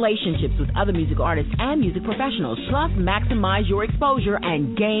 Build relationships with other music artists and music professionals, plus maximize your exposure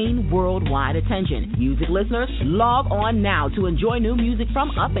and gain worldwide attention. Music listeners, log on now to enjoy new music from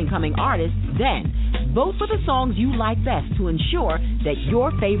up-and-coming artists. Then, vote for the songs you like best to ensure that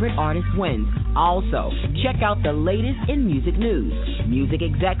your favorite artist wins. Also, check out the latest in music news. Music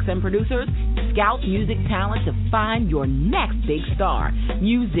execs and producers scout music talent to find your next big star.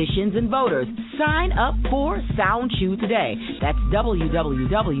 Musicians and voters, sign up for Sound Chew today. That's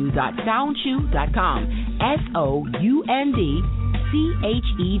www.soundchew.com.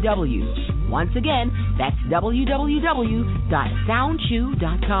 SOUNDCHEW. Once again, that's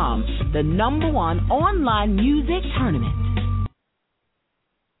www.soundchew.com, the #1 online music tournament.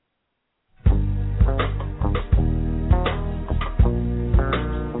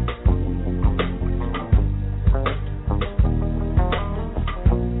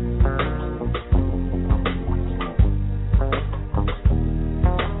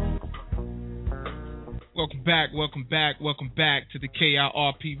 Welcome back to the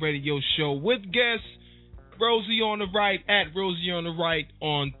KIRP Radio Show with guest Rosie on the Right, at Rosie on the Right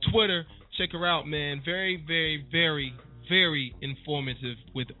on Twitter. Check her out, man. Very, very, very, very informative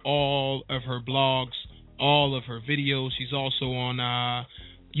with all of her blogs, all of her videos. She's also on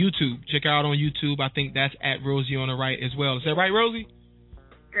YouTube. Check her out on YouTube. I think that's at Rosie on the Right as well. Is that right, Rosie?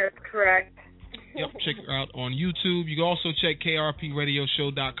 That's correct. Yep, check her out on YouTube. You can also check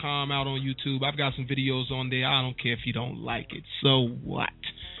krpradioshow.com out on YouTube. I've got some videos on there. I don't care if you don't like it. So what?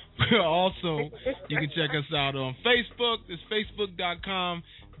 Also, you can check us out on Facebook. It's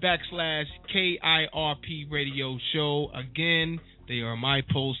facebook.com/KIRP Radio Show. Again, they are my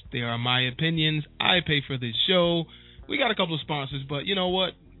posts. They are my opinions. I pay for this show. We got a couple of sponsors, but you know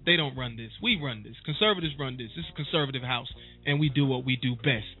what? They don't run this. We run this. Conservatives run this. This is a conservative house, and we do what we do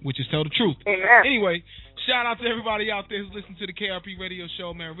best, which is tell the truth. Amen. Anyway, shout out to everybody out there who's listening to the KRP Radio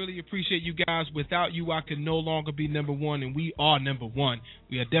Show, man. Really appreciate you guys. Without you, I could no longer be #1, and we are #1.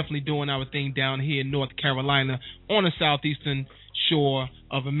 We are definitely doing our thing down here in North Carolina on the southeastern shore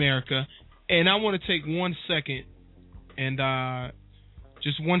of America. And I want to take 1 second and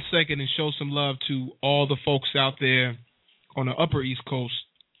just 1 second and show some love to all the folks out there on the Upper East Coast.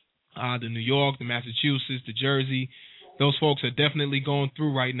 The New York, the Massachusetts, the Jersey. Those folks are definitely going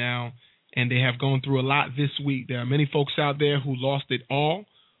through right now, and they have gone through a lot this week. There are many folks out there who lost it all,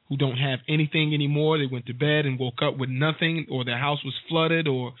 who don't have anything anymore. They went to bed and woke up with nothing, or their house was flooded,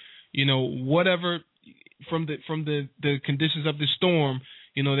 or whatever from the conditions of the storm.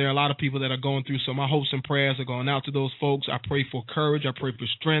 There are a lot of people that are going through. So my hopes and prayers are going out to those folks. I pray for courage. I pray for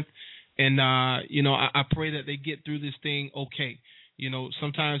strength, and I pray that they get through this thing okay.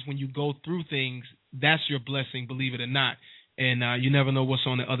 Sometimes when you go through things, that's your blessing, believe it or not. And you never know what's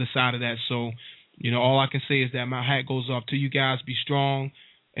on the other side of that. So, all I can say is that my hat goes off to you guys. Be strong.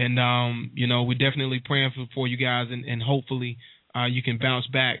 And, we're definitely praying for you guys. And hopefully you can bounce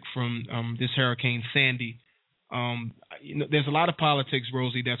back from this Hurricane Sandy. There's a lot of politics,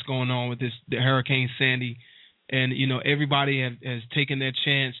 Rosie, that's going on with the Hurricane Sandy. And, everybody has taken their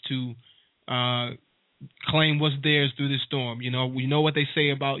chance to claim what's theirs through this storm. We know what they say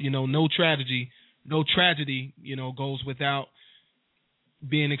about, no tragedy goes without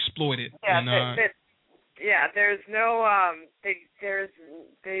being exploited. Yeah, And, there's no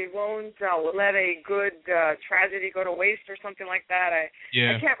they won't let a good tragedy go to waste or something like that. I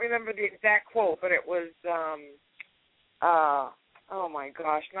can't remember the exact quote, but it was oh my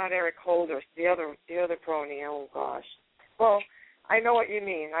gosh, not Eric Holder, the other crony. Oh gosh. Well, I know what you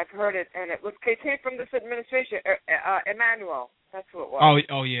mean. I've heard it, and it came from this administration. Emmanuel, that's who it was.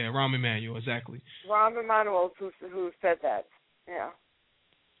 Oh yeah, Rahm Emanuel, exactly. Rahm Emanuel, who said that. Yeah.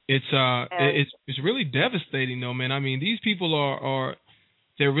 It's really devastating, though, man. I mean, these people are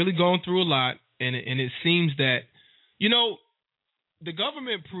they're really going through a lot, and it seems that the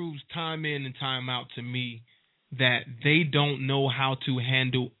government proves time in and time out to me that they don't know how to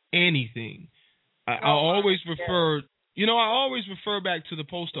handle anything. I always refer. I always refer back to the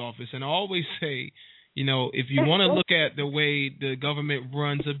post office, and I always say, if you want to look at the way the government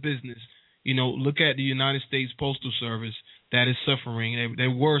runs a business, look at the United States Postal Service that is suffering.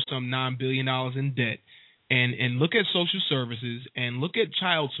 There were some $9 billion in debt, and look at social services and look at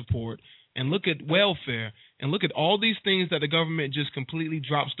child support and look at welfare and look at all these things that the government just completely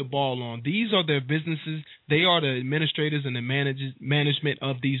drops the ball on. These are their businesses. They are the administrators and the management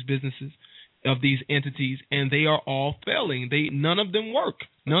of these businesses, of these entities, and they are all failing. None of them work.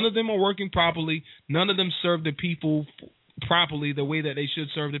 None of them are working properly. None of them serve the people properly the way that they should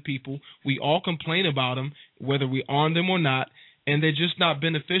serve the people. We all complain about them, whether we arm them or not, and they're just not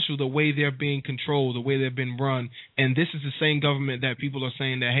beneficial the way they're being controlled, the way they've been run. And this is the same government that people are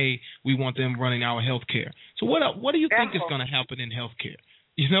saying that, hey, we want them running our health care. So what do you think is going to happen in health care?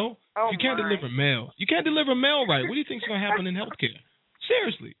 You know, you can't deliver mail. You can't deliver mail right. What do you think is going to happen in health care?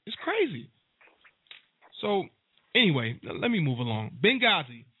 Seriously, it's crazy. So anyway, let me move along.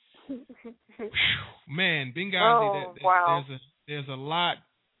 Benghazi. Man, Benghazi, there's a lot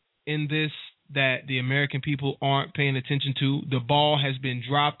in this that the American people aren't paying attention to. The ball has been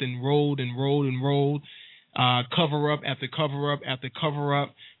dropped and rolled and rolled and rolled, cover up after cover up after cover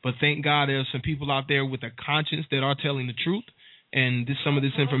up. But thank God there's some people out there with a conscience that are telling the truth, and some of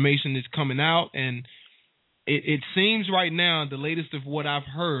this information is coming out. And it seems right now, the latest of what I've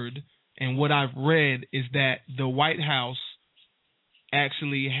heard and what I've read is that the White House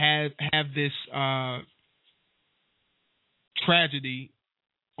actually have this tragedy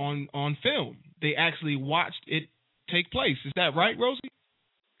on film. They actually watched it take place. Is that right, Rosie?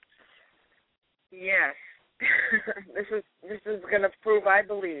 Yes. This is going to prove, I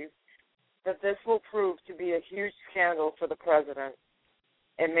believe, that this will prove to be a huge scandal for the president.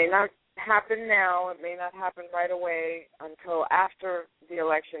 It may not happen now. It may not happen right away until after the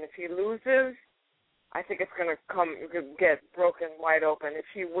election. If he loses, I think it's going to get broken wide open. If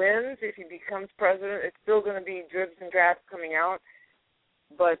he wins, if he becomes president, it's still going to be dribs and drabs coming out.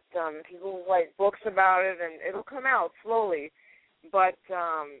 But people will write books about it, and it'll come out slowly. But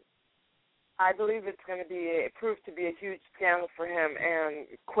I believe it's going to prove to be a huge scandal for him, and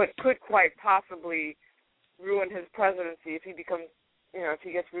could quite possibly ruin his presidency if he becomes, if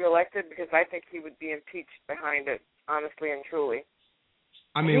he gets reelected. Because I think he would be impeached behind it, honestly and truly.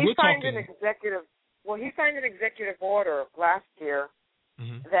 I mean, he signed an executive order last year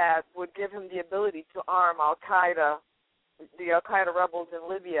that would give him the ability to arm the Al Qaeda rebels in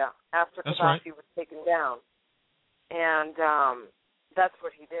Libya after Gaddafi was taken down, and that's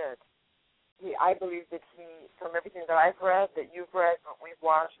what he did. I believe that from everything that I've read, that you've read, what we've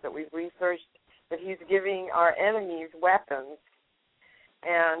watched, that we've researched, that he's giving our enemies weapons,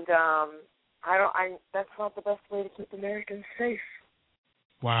 and that's not the best way to keep Americans safe.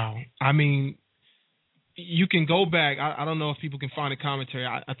 Wow. I mean, you can go back. I don't know if people can find a commentary.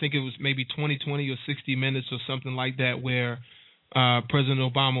 I think it was maybe 2020 or 60 Minutes or something like that, where President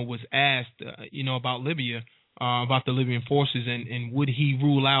Obama was asked, about Libya, about the Libyan forces, and would he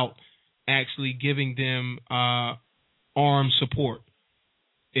rule out actually giving them armed support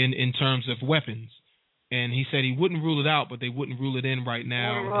in terms of weapons. And he said he wouldn't rule it out, but they wouldn't rule it in right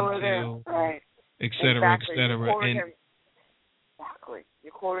now until, et cetera, et cetera.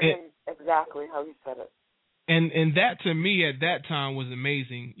 You quoted him exactly how he said it. And that, to me, at that time was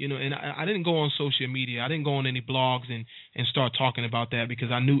amazing. And I didn't go on social media. I didn't go on any blogs and start talking about that, because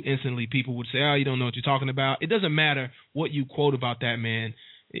I knew instantly people would say, oh, you don't know what you're talking about. It doesn't matter what you quote about that man.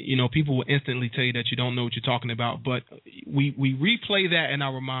 People will instantly tell you that you don't know what you're talking about. But we replay that in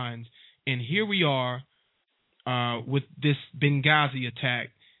our minds, and here we are with this Benghazi attack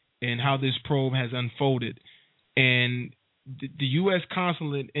and how this probe has unfolded. And the U.S.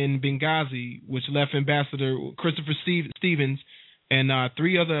 consulate in Benghazi, which left Ambassador Christopher Stevens and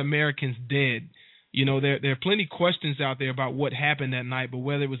 3 other Americans dead. There are plenty of questions out there about what happened that night, but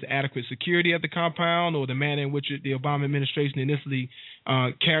whether it was adequate security at the compound or the manner in which the Obama administration initially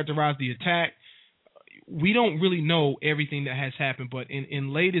characterized the attack, we don't really know everything that has happened. But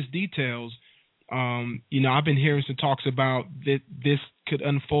in latest details, I've been hearing some talks about that this could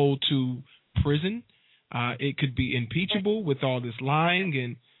unfold to prison. It could be impeachable with all this lying,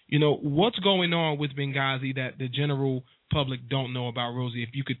 and what's going on with Benghazi that the general public don't know about. Rosie,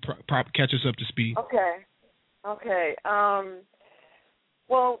 if you could catch us up to speed. Okay.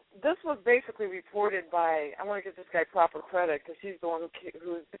 Well, this was basically reported by, I want to give this guy proper credit because he's the one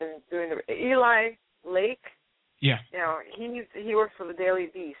who's been doing the, Eli Lake. Yeah. He works for the Daily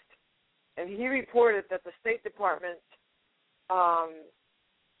Beast, and he reported that the State Department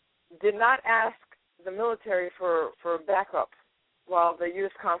did not ask the military for backup while the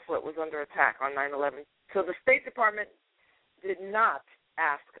U.S. consulate was under attack on 9/11. So the State Department did not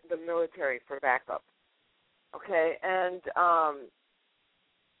ask the military for backup. Okay, and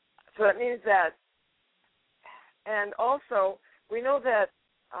so that means that, and also we know that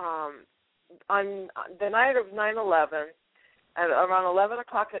on the night of 9/11, at around 11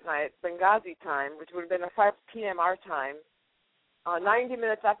 o'clock at night, Benghazi time, which would have been a 5 p.m. our time, 90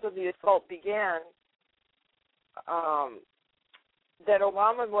 minutes after the assault began, that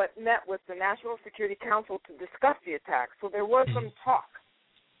Obama met with the National Security Council to discuss the attack. So there was some talk.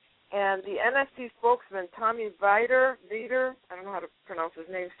 And the NSC spokesman, Tommy Viter, I don't know how to pronounce his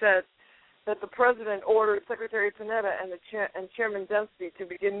name, said that the president ordered Secretary Panetta and Chairman Dempsey to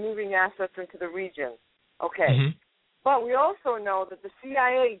begin moving assets into the region. Okay. Mm-hmm. But we also know that the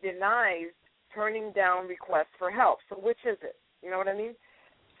CIA denies turning down requests for help. So which is it? You know what I mean?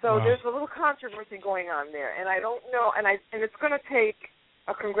 So there's a little controversy going on there, and I don't know, and it's going to take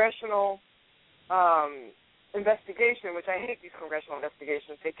a congressional investigation, which I hate these congressional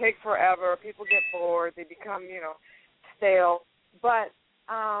investigations. They take forever. People get bored. They become, stale. But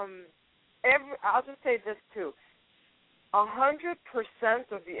I'll just say this too: 100%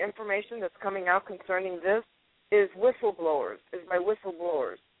 of the information that's coming out concerning this is by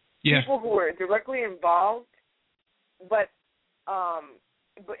whistleblowers, people who are directly involved, but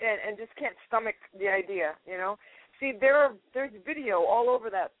just can't stomach the idea, See, there's video all over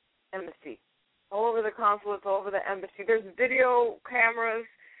that embassy, all over the consulates, all over the embassy. There's video cameras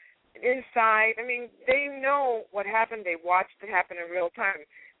inside. I mean, they know what happened. They watched it happen in real time,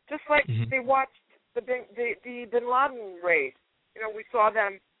 just like they watched the Bin Laden raid. We saw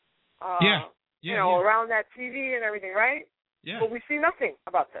them, around that TV and everything, right? Yeah. But we see nothing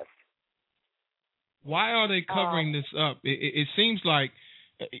about this. Why are they covering this up? It seems like,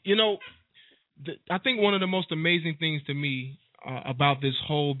 I think one of the most amazing things to me about this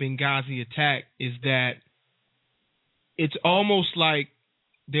whole Benghazi attack is that it's almost like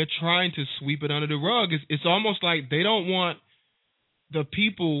they're trying to sweep it under the rug. It's almost like they don't want the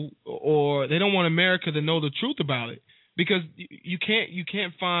people, or they don't want America to know the truth about it, because you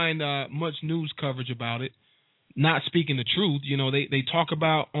can't find much news coverage about it. Not speaking the truth, they talk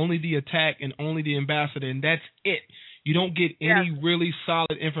about only the attack and only the ambassador, and that's it. You don't get any really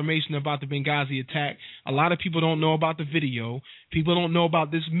solid information about the Benghazi attack. A lot of people don't know about the video. People don't know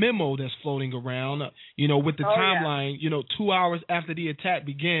about this memo that's floating around, with the timeline, 2 hours after the attack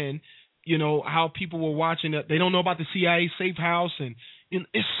began, how people were watching it. They don't know about the CIA safe house, and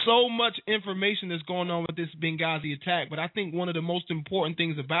it's so much information that's going on with this Benghazi attack. But I think one of the most important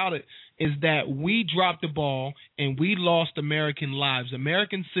things about it is that we dropped the ball and we lost American lives.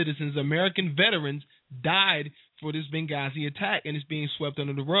 American citizens, American veterans died for this Benghazi attack, and it's being swept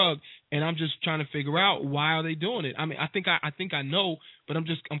under the rug. And I'm just trying to figure out, why are they doing it? I mean, I think I know, but I'm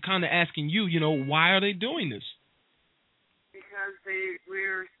kind of asking you, why are they doing this? Because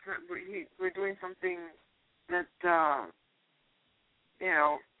we're doing something that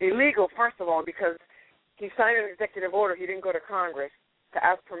illegal, first of all, because he signed an executive order. He didn't go to Congress to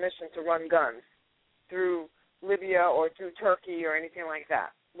ask permission to run guns through Libya or through Turkey or anything like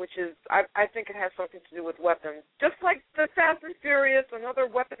that, which is, I think it has something to do with weapons. Just like the Fast and Furious, another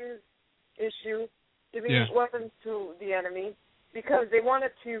weapons issue, giving weapons to the enemy, because they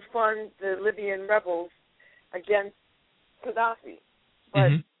wanted to fund the Libyan rebels against Gaddafi. But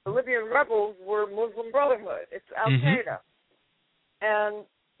the Libyan rebels were Muslim Brotherhood. It's Al-Qaeda. And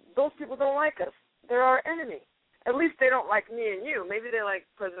those people don't like us. They're our enemy. At least they don't like me and you. Maybe they like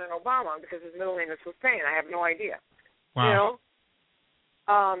President Obama because his middle name is Hussein. I have no idea. Wow.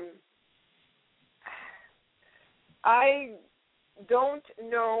 I don't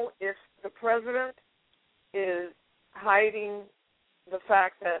know if the president is hiding the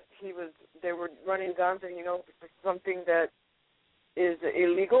fact that they were running guns, and something that is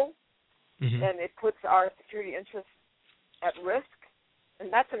illegal, and it puts our security interests at risk.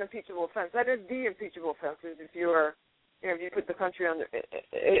 And that's an impeachable offense. That is the impeachable offense, is if you put the country under,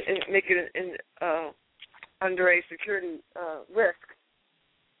 make it under a security risk.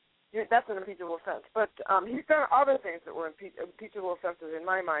 That's an impeachable offense. But he's done other things that were impeachable offenses in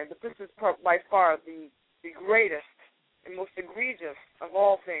my mind. But this is by far the greatest and most egregious of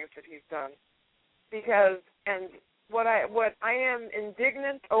all things that he's done. Because, and what I am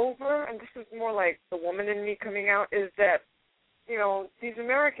indignant over, and this is more like the woman in me coming out, is that these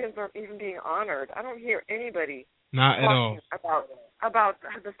Americans aren't even being honored. I don't hear anybody talking about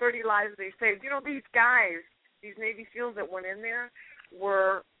the 30 lives they saved. These guys, these Navy SEALs that went in there,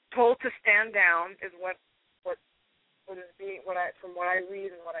 were told to stand down. Is what is being from what I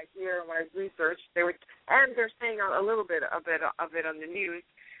read and what I hear and what I've researched. They're saying a little bit of it on the news.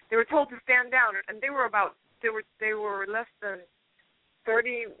 They were told to stand down, and they were less than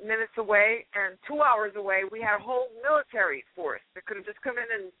 30 minutes away, and 2 hours away, we had a whole military force that could have just come in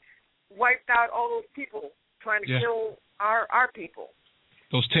and wiped out all those people trying to kill our people.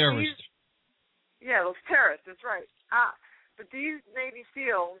 Those terrorists. Yeah, those terrorists. That's right. But these Navy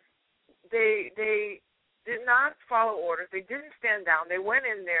SEALs, they did not follow orders. They didn't stand down. They went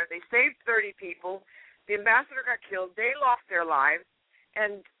in there. They saved 30 people. The ambassador got killed. They lost their lives,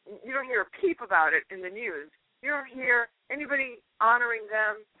 and you don't hear a peep about it in the news. You don't hear anybody honoring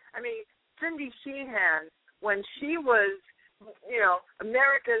them. I mean, Cindy Sheehan, when she was,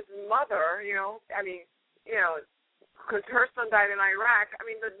 America's mother, because her son died in Iraq, I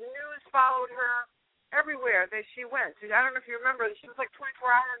mean, the news followed her everywhere that she went. I don't know if you remember, she was like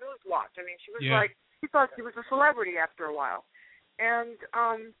 24-hour news watch. I mean, she was like, she thought she was a celebrity after a while. And,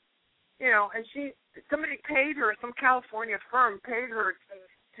 and somebody paid her, some California firm paid her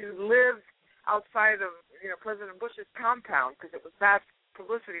to live outside of, President Bush's compound because it was bad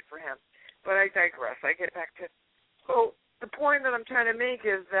publicity for him. But I digress. I get back to, so the point that I'm trying to make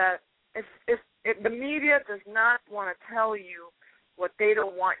is that if the media does not want to tell you what they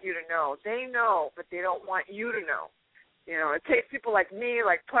don't want you to know, they know, but they don't want you to know. It takes people like me,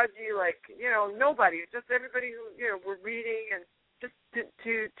 like Pudgy, like, nobody, just everybody who, we're reading and just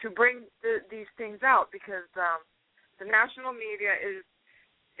to bring these things out because the national media is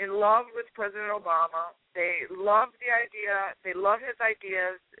in love with President Obama. They love the idea. They love his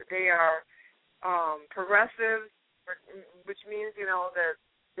ideas. They are progressive, which means, that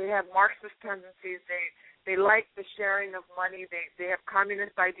they have Marxist tendencies. They like the sharing of money. They have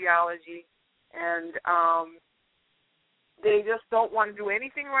communist ideology. And they just don't want to do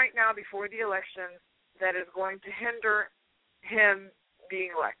anything right now before the election that is going to hinder him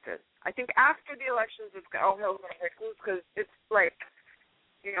being elected. I think after the elections, it's all hell's going to break loose because it's like,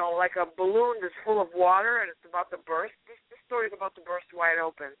 like a balloon that's full of water and it's about to burst. This story is about to burst wide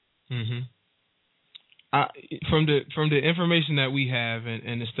open. Mm-hmm. From the information that we have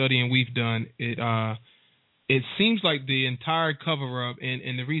and the studying we've done, it seems like the entire cover-up,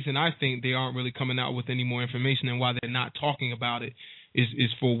 and the reason I think they aren't really coming out with any more information and why they're not talking about it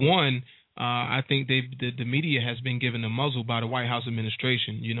is for one, I think the media has been given a muzzle by the White House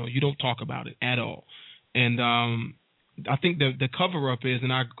administration. You don't talk about it at all. And I think the cover-up is,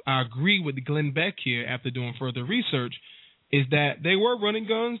 and I agree with Glenn Beck here after doing further research, is that they were running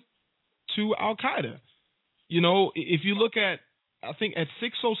guns to Al-Qaeda. If you look at, I think at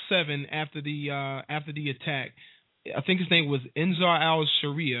 6:07 after the attack, I think his name was Enzar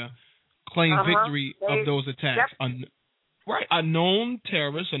al-Sharia, claimed victory of those attacks. Yep. A known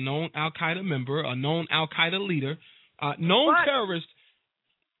terrorist, a known Al-Qaeda member, a known Al-Qaeda leader, terrorist.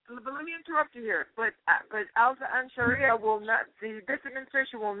 But let me interrupt you here. But al-Sharia will not. This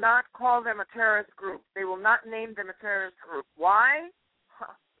administration will not call them a terrorist group. They will not name them a terrorist group. Why?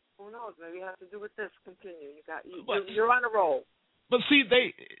 Who knows? Maybe it has to do with this. Continue. You're on a roll. But see,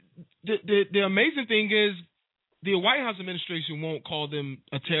 the amazing thing is the White House administration won't call them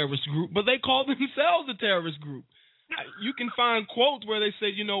a terrorist group, but they call themselves a terrorist group. You can find quotes where they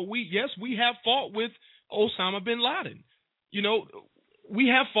say, we have fought with Osama bin Laden. We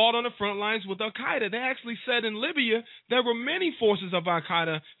have fought on the front lines with Al-Qaeda. They actually said in Libya there were many forces of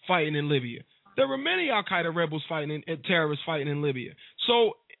Al-Qaeda fighting in Libya. There were many Al-Qaeda rebels fighting and terrorists fighting in Libya.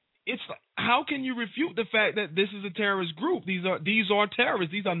 So it's how can you refute the fact that this is a terrorist group? These are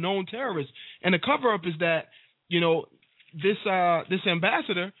terrorists. These are known terrorists. And the cover-up is that, this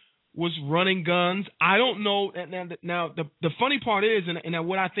ambassador was running guns. I don't know. Now the funny part is, and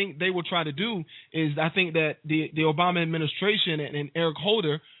what I think they will try to do is, I think that the Obama administration and Eric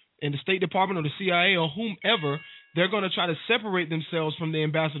Holder and the State Department or the CIA or whomever, they're going to try to separate themselves from the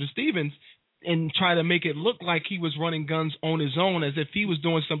Ambassador Stevens and try to make it look like he was running guns on his own, as if he was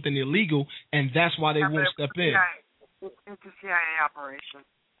doing something illegal, and that's why they won't step in. It's a CIA operation.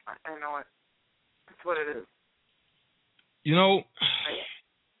 I know it. That's what it is.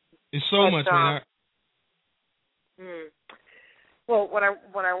 It's so much, man. Well, what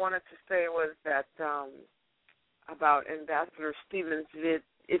I wanted to say was that about Ambassador Stevens.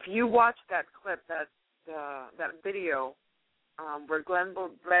 If you watch that clip, that video where Glenn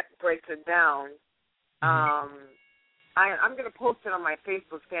Beck breaks it down, I'm going to post it on my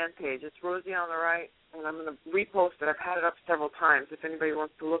Facebook fan page. It's Rosie on the Right, and I'm going to repost it. I've had it up several times. If anybody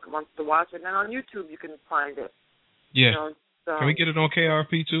wants to watch it, and then on YouTube you can find it. Yeah. Can we get it on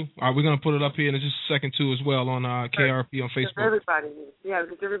KRP too? All right, we're going to put it up here in just a second too as well on KRP on Facebook. Because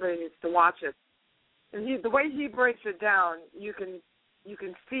everybody needs to watch it. And the way he breaks it down, you can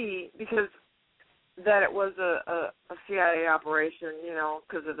see, because that it was a CIA operation,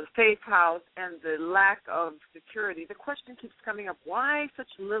 because of the safe house and the lack of security. The question keeps coming up, why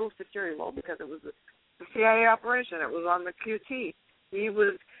such little security? Well, because it was a CIA operation. It was on the QT.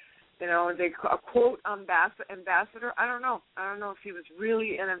 a quote ambassador. I don't know if he was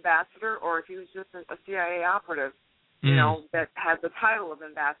really an ambassador or if he was just a CIA operative, that had the title of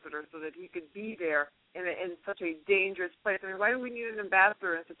ambassador so that he could be there in such a dangerous place. I mean, why do we need an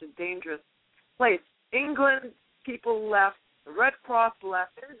ambassador in such a dangerous place? England people left, the Red Cross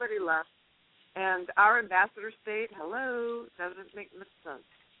left, everybody left, and our ambassador state, doesn't make much sense.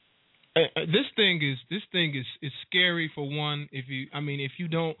 This thing is scary for one. If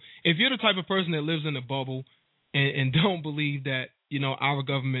you're the type of person that lives in a bubble and don't believe that our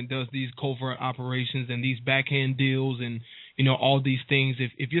government does these covert operations and these backhand deals and all these things,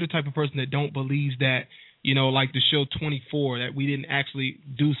 if you're the type of person that don't believe that like the show 24, that we didn't actually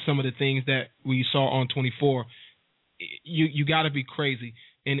do some of the things that we saw on 24, you got to be crazy.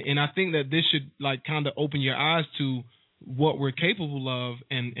 And I think that this should like kind of open your eyes to what we're capable of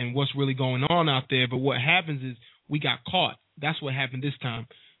and what's really going on out there. But what happens is we got caught. That's what happened this time.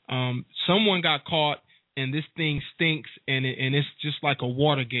 Someone got caught, and this thing stinks, and it's just like a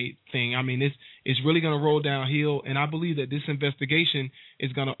Watergate thing. I mean, it's really going to roll downhill, and I believe that this investigation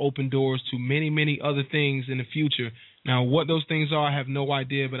is going to open doors to many, many other things in the future. Now, what those things are, I have no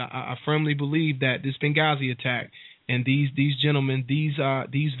idea, but I firmly believe that this Benghazi attack and these gentlemen, these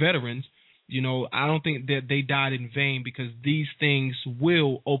veterans, I don't think that they died in vain, because these things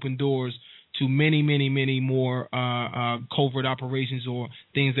will open doors to many, many, many more covert operations or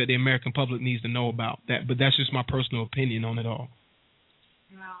things that the American public needs to know about. But that's just my personal opinion on it all.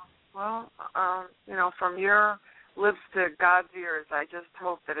 Yeah. Well, from your lips to God's ears, I just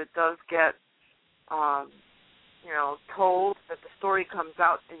hope that it does get, told, that the story comes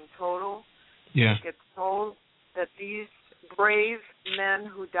out in total. Yeah. It gets told that these brave men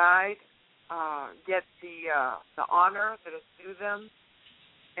who died get the honor that is due them,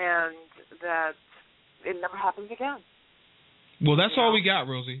 and that it never happens again. Well, that's all we got,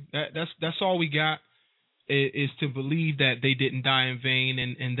 Rosie. That's all we got is to believe that they didn't die in vain,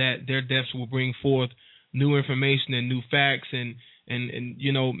 and that their deaths will bring forth new information and new facts, and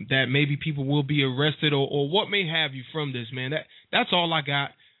that maybe people will be arrested or what may have you from this, man. That's all I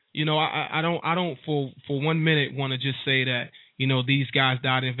got. I don't for 1 minute want to just say that these guys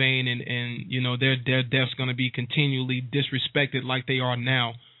died in vain and their death's going to be continually disrespected like they are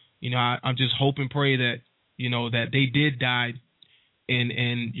now. I just hope and pray that that they did die, and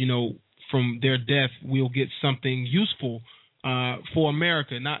from their death we'll get something useful for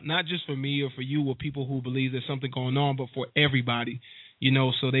America, not just for me or for you or people who believe there's something going on, but for everybody.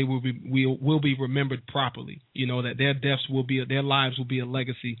 So they will be remembered properly. That their lives will be a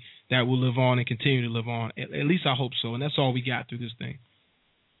legacy that will live on and continue to live on. At least I hope so, and that's all we got through this thing.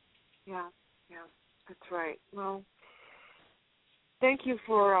 Yeah, that's right. Well, thank you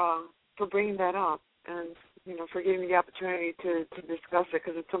for bringing that up, and for giving me the opportunity to discuss it,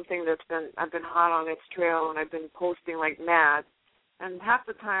 because it's something I've been hot on its trail, and I've been posting like mad, and half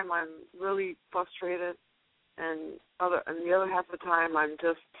the time I'm really frustrated. And the other half of the time, I'm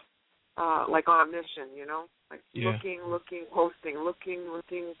just like on a mission, looking, posting,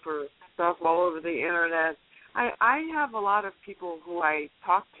 looking for stuff all over the internet. I have a lot of people who I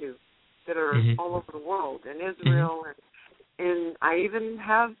talk to that are all over the world, in Israel, and I even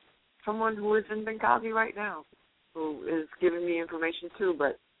have someone who is in Benghazi right now who is giving me information too.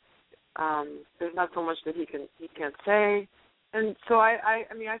 But there's not so much that he can't say, and so I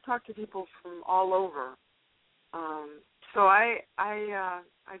talk to people from all over. So I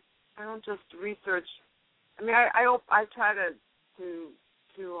don't just research. I try to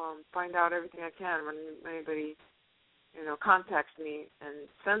find out everything I can when anybody contacts me and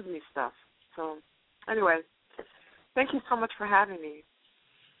sends me stuff. So anyway, thank you so much for having me.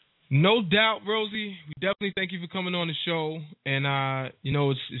 No doubt, Rosie. We definitely thank you for coming on the show. And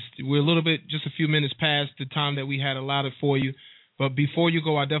we're a little bit, just a few minutes past the time that we had allotted for you. But before you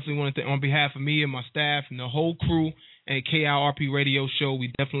go, I definitely want to, on behalf of me and my staff and the whole crew at KIRP Radio Show, we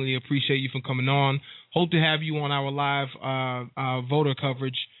definitely appreciate you for coming on. Hope to have you on our live voter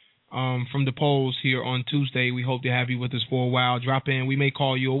coverage from the polls here on Tuesday. We hope to have you with us for a while. Drop in. We may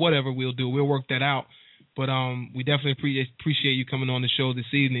call you or whatever we'll do. We'll work that out. But we definitely appreciate you coming on the show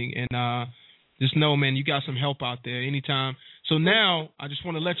this evening. And just know, man, you got some help out there anytime. So now I just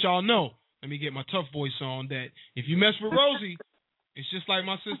want to let y'all know, let me get my tough voice on, that if you mess with Rosie, it's just like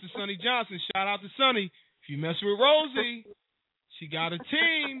my sister Sonny Johnson. Shout out to Sonny. If you mess with Rosie, she got a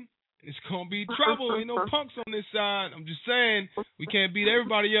team. It's going to be trouble. Ain't no punks on this side. I'm just saying, we can't beat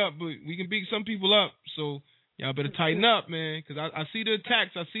everybody up, but we can beat some people up. So y'all better tighten up, man, because I see the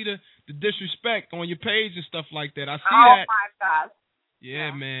attacks. I see the disrespect on your page and stuff like that. I see that. Oh, my God.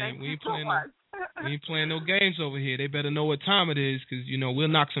 Yeah, man. Thank you so much. We ain't playing no games over here. They better know what time it is, because, you know, we'll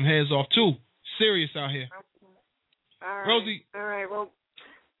knock some heads off, too. Serious out here. All right. Rosie. All right, well,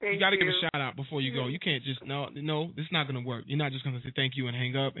 thank you got to you. give a shout-out before you go. You can't just, no, this is not going to work. You're not just going to say thank you and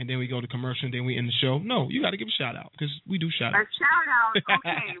hang up, and then we go to commercial, and then we end the show. No, you got to give a shout-out, because we do shout-outs. A shout-out?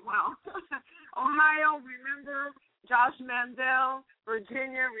 Okay, well, Ohio, remember Josh Mandel.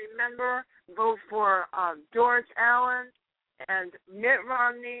 Virginia, remember, vote for George Allen and Mitt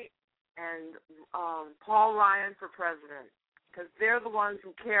Romney and Paul Ryan for president, because they're the ones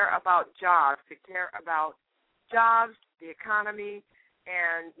who care about jobs, the economy,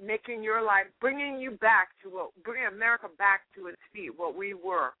 and making your life, bringing America back to its feet, what we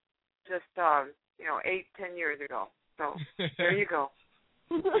were just 8-10 years ago. So there you go.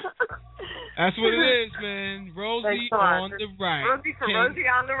 That's what it is, man. Rosie on the right. Rosie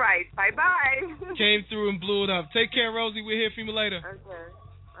on the right. Bye-bye. Came through and blew it up. Take care, Rosie. We'll hear from you later. Okay.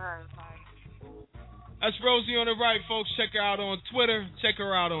 All right, bye. That's Rosie on the right, folks. Check her out on Twitter. Check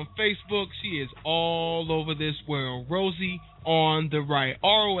her out on Facebook. She is all over this world. Rosie on the right.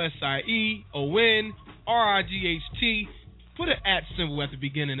 ROSIEONRIGHT. Put an @ symbol at the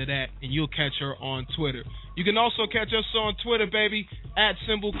beginning of that, and you'll catch her on Twitter. You can also catch us on Twitter, baby. @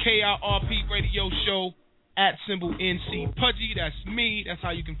 KIRP Radio Show. @ NC Pudgy. That's me. That's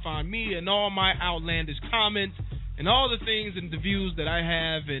how you can find me and all my outlandish comments and all the things and the views that I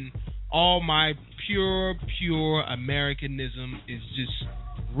have, and all my pure Americanism is just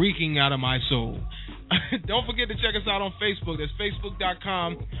reeking out of my soul. Don't forget to check us out on Facebook. That's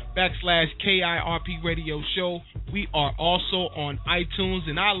facebook.com/KIRP Radio Show. We are also on iTunes,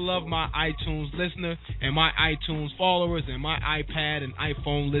 and I love my iTunes listener and my iTunes followers and my iPad and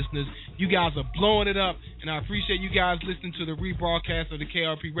iPhone listeners. You guys are blowing it up, and I appreciate you guys listening to the rebroadcast of the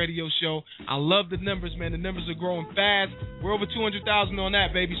KIRP Radio Show. I love the numbers, man. The numbers are growing fast. We're over 200,000 on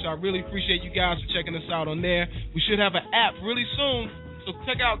that, baby, so I really appreciate you guys for checking us out on there. We should have an app really soon. So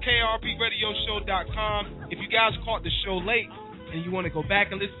check out KRPRadioshow.com. If you guys caught the show late and you want to go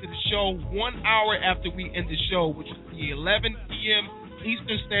back and listen to the show 1 hour after we end the show, which will be 11 p.m.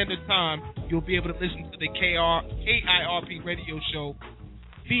 Eastern Standard Time, you'll be able to listen to the KIRP Radio Show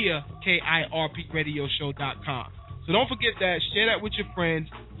via KIRPRadioshow.com. So don't forget that. Share that with your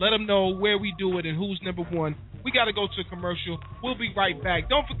friends. Let them know where we do it and who's number one. We got to go to a commercial. We'll be right back.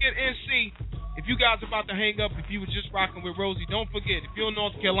 Don't forget, NC, if you guys are about to hang up, if you were just rocking with Rosie, don't forget, if you're in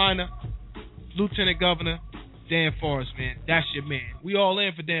North Carolina, Lieutenant Governor Dan Forrest, man. That's your man. We all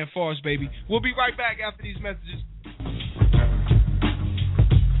in for Dan Forrest, baby. We'll be right back after these messages.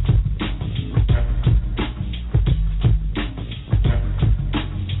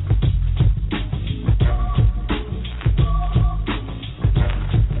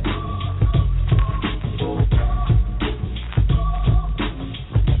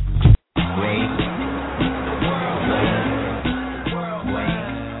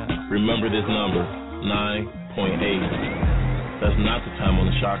 Remember this number, 9.8. That's not the time on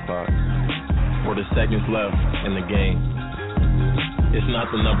the shot clock, or the seconds left in the game. It's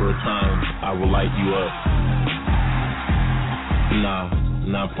not the number of times I will light you up. Nah,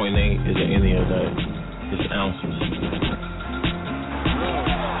 9.8 isn't any of that. It's ounces.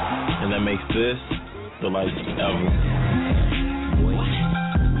 And that makes this the lightest ever.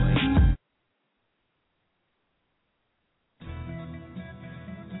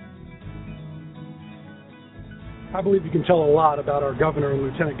 I believe you can tell a lot about our governor and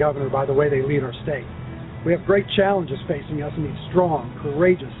lieutenant governor by the way they lead our state. We have great challenges facing us and need strong,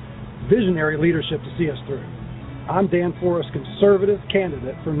 courageous, visionary leadership to see us through. I'm Dan Forrest, conservative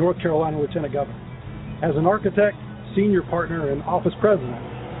candidate for North Carolina lieutenant governor. As an architect, senior partner, and office president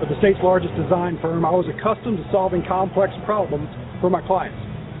of the state's largest design firm, I was accustomed to solving complex problems for my clients.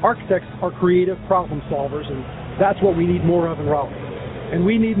 Architects are creative problem solvers, and that's what we need more of in Raleigh. And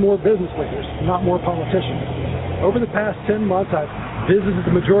we need more business leaders, not more politicians. Over the past 10 months, I've visited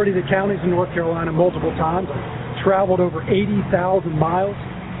the majority of the counties in North Carolina multiple times. I've traveled over 80,000 miles,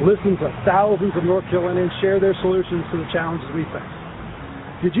 listened to thousands of North Carolinians share their solutions to the challenges we face.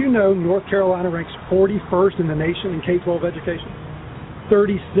 Did you know North Carolina ranks 41st in the nation in K-12 education,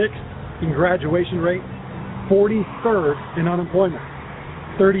 36th in graduation rate, 43rd in unemployment,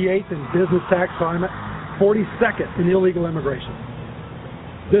 38th in business tax climate, 42nd in illegal immigration?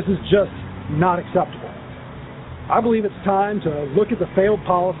 This is just not acceptable. I believe it's time to look at the failed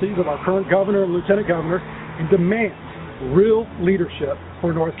policies of our current governor and lieutenant governor and demand real leadership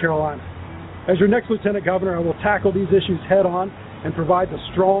for North Carolina. As your next lieutenant governor, I will tackle these issues head on and provide the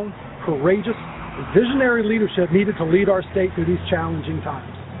strong, courageous, and visionary leadership needed to lead our state through these challenging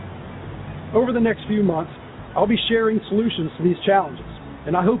times. Over the next few months, I'll be sharing solutions to these challenges.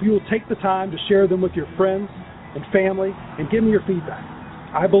 and I hope you will take the time to share them with your friends and family and give me your feedback.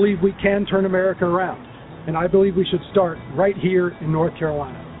 I believe we can turn America around, and I believe we should start right here in North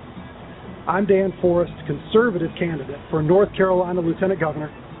Carolina. I'm Dan Forrest, conservative candidate for North Carolina Lieutenant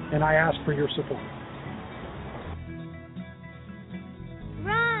Governor, and I ask for your support.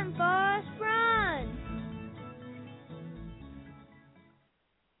 Run, Forrest, run!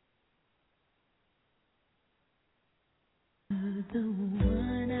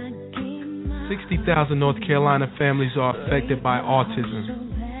 60,000 North Carolina families are affected by autism.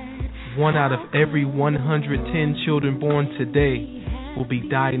 1 out of every 110 children born today will be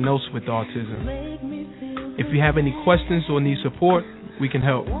diagnosed with autism. If you have any questions or need support, we can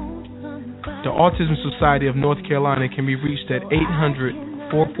help. The Autism Society of North Carolina can be reached at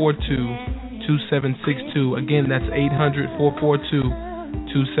 800-442-2762. Again, that's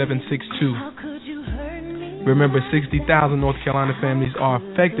 800-442-2762. Remember, 60,000 North Carolina families are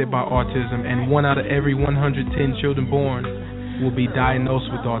affected by autism, and 1 out of every 110 children born will be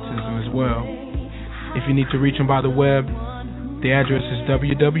diagnosed with autism as well. If you need to reach them by the web, the address is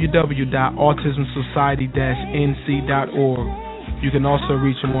www.autismsociety-nc.org. You can also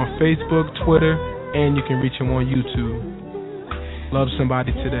reach them on Facebook, Twitter, and you can reach them on YouTube. Love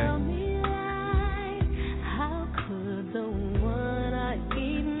somebody today.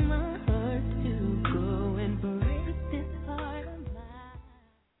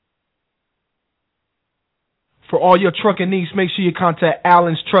 For all your trucking needs, make sure you contact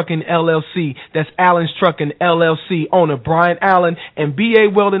Allen's Trucking LLC. That's Allen's Trucking LLC, owner Brian Allen and BA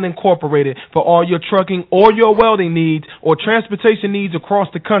Welding Incorporated. For all your trucking or your welding needs or transportation needs across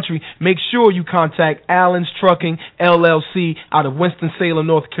the country, make sure you contact Allen's Trucking LLC out of Winston-Salem,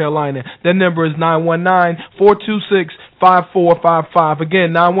 North Carolina. Their number is 919-426-5455.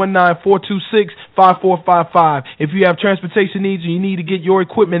 Again, 919-426-5455. If you have transportation needs and you need to get your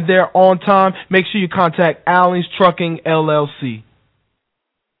equipment there on time, make sure you contact Allen's Trucking LLC.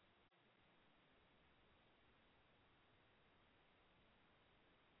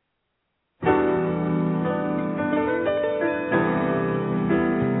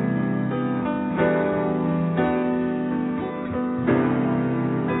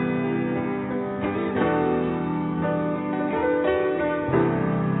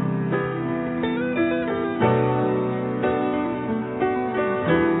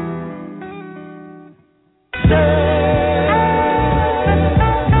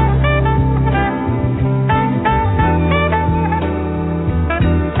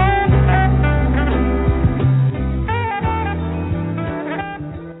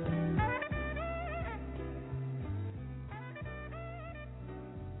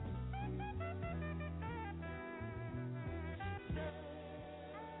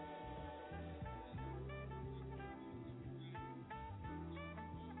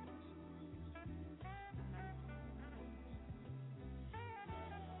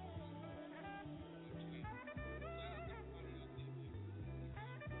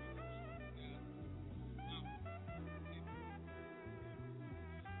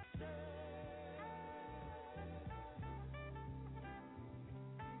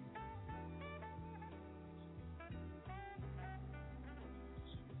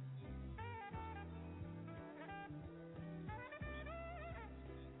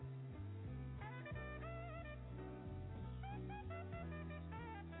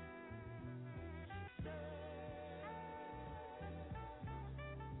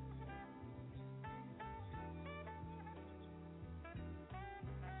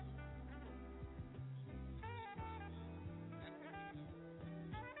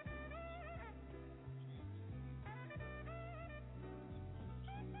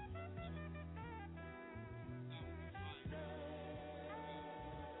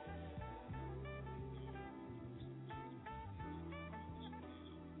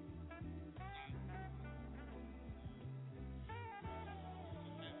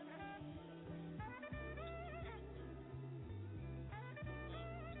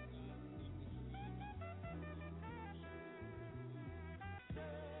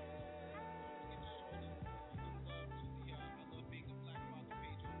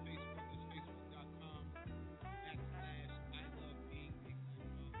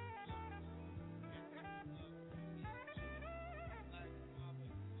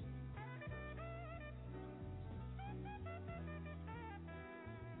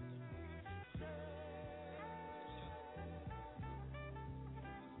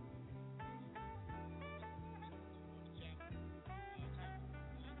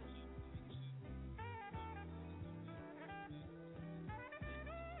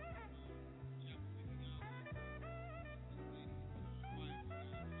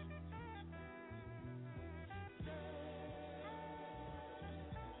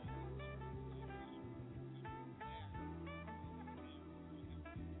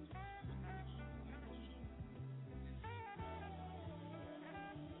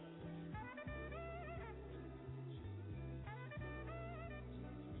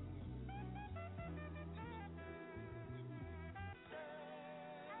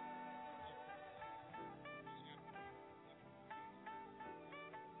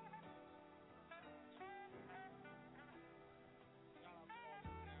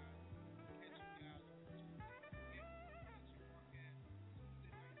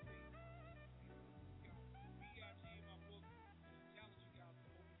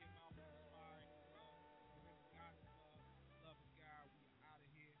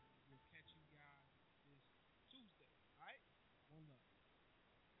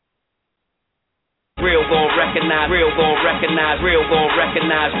 recognize real, gon' recognize real, gon'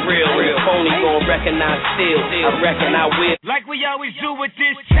 recognize real. Real phony gon' recognize still. I reckon I will. Like we always do at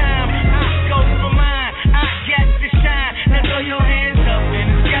this time, I go for mine. I get to shine. Now throw your hands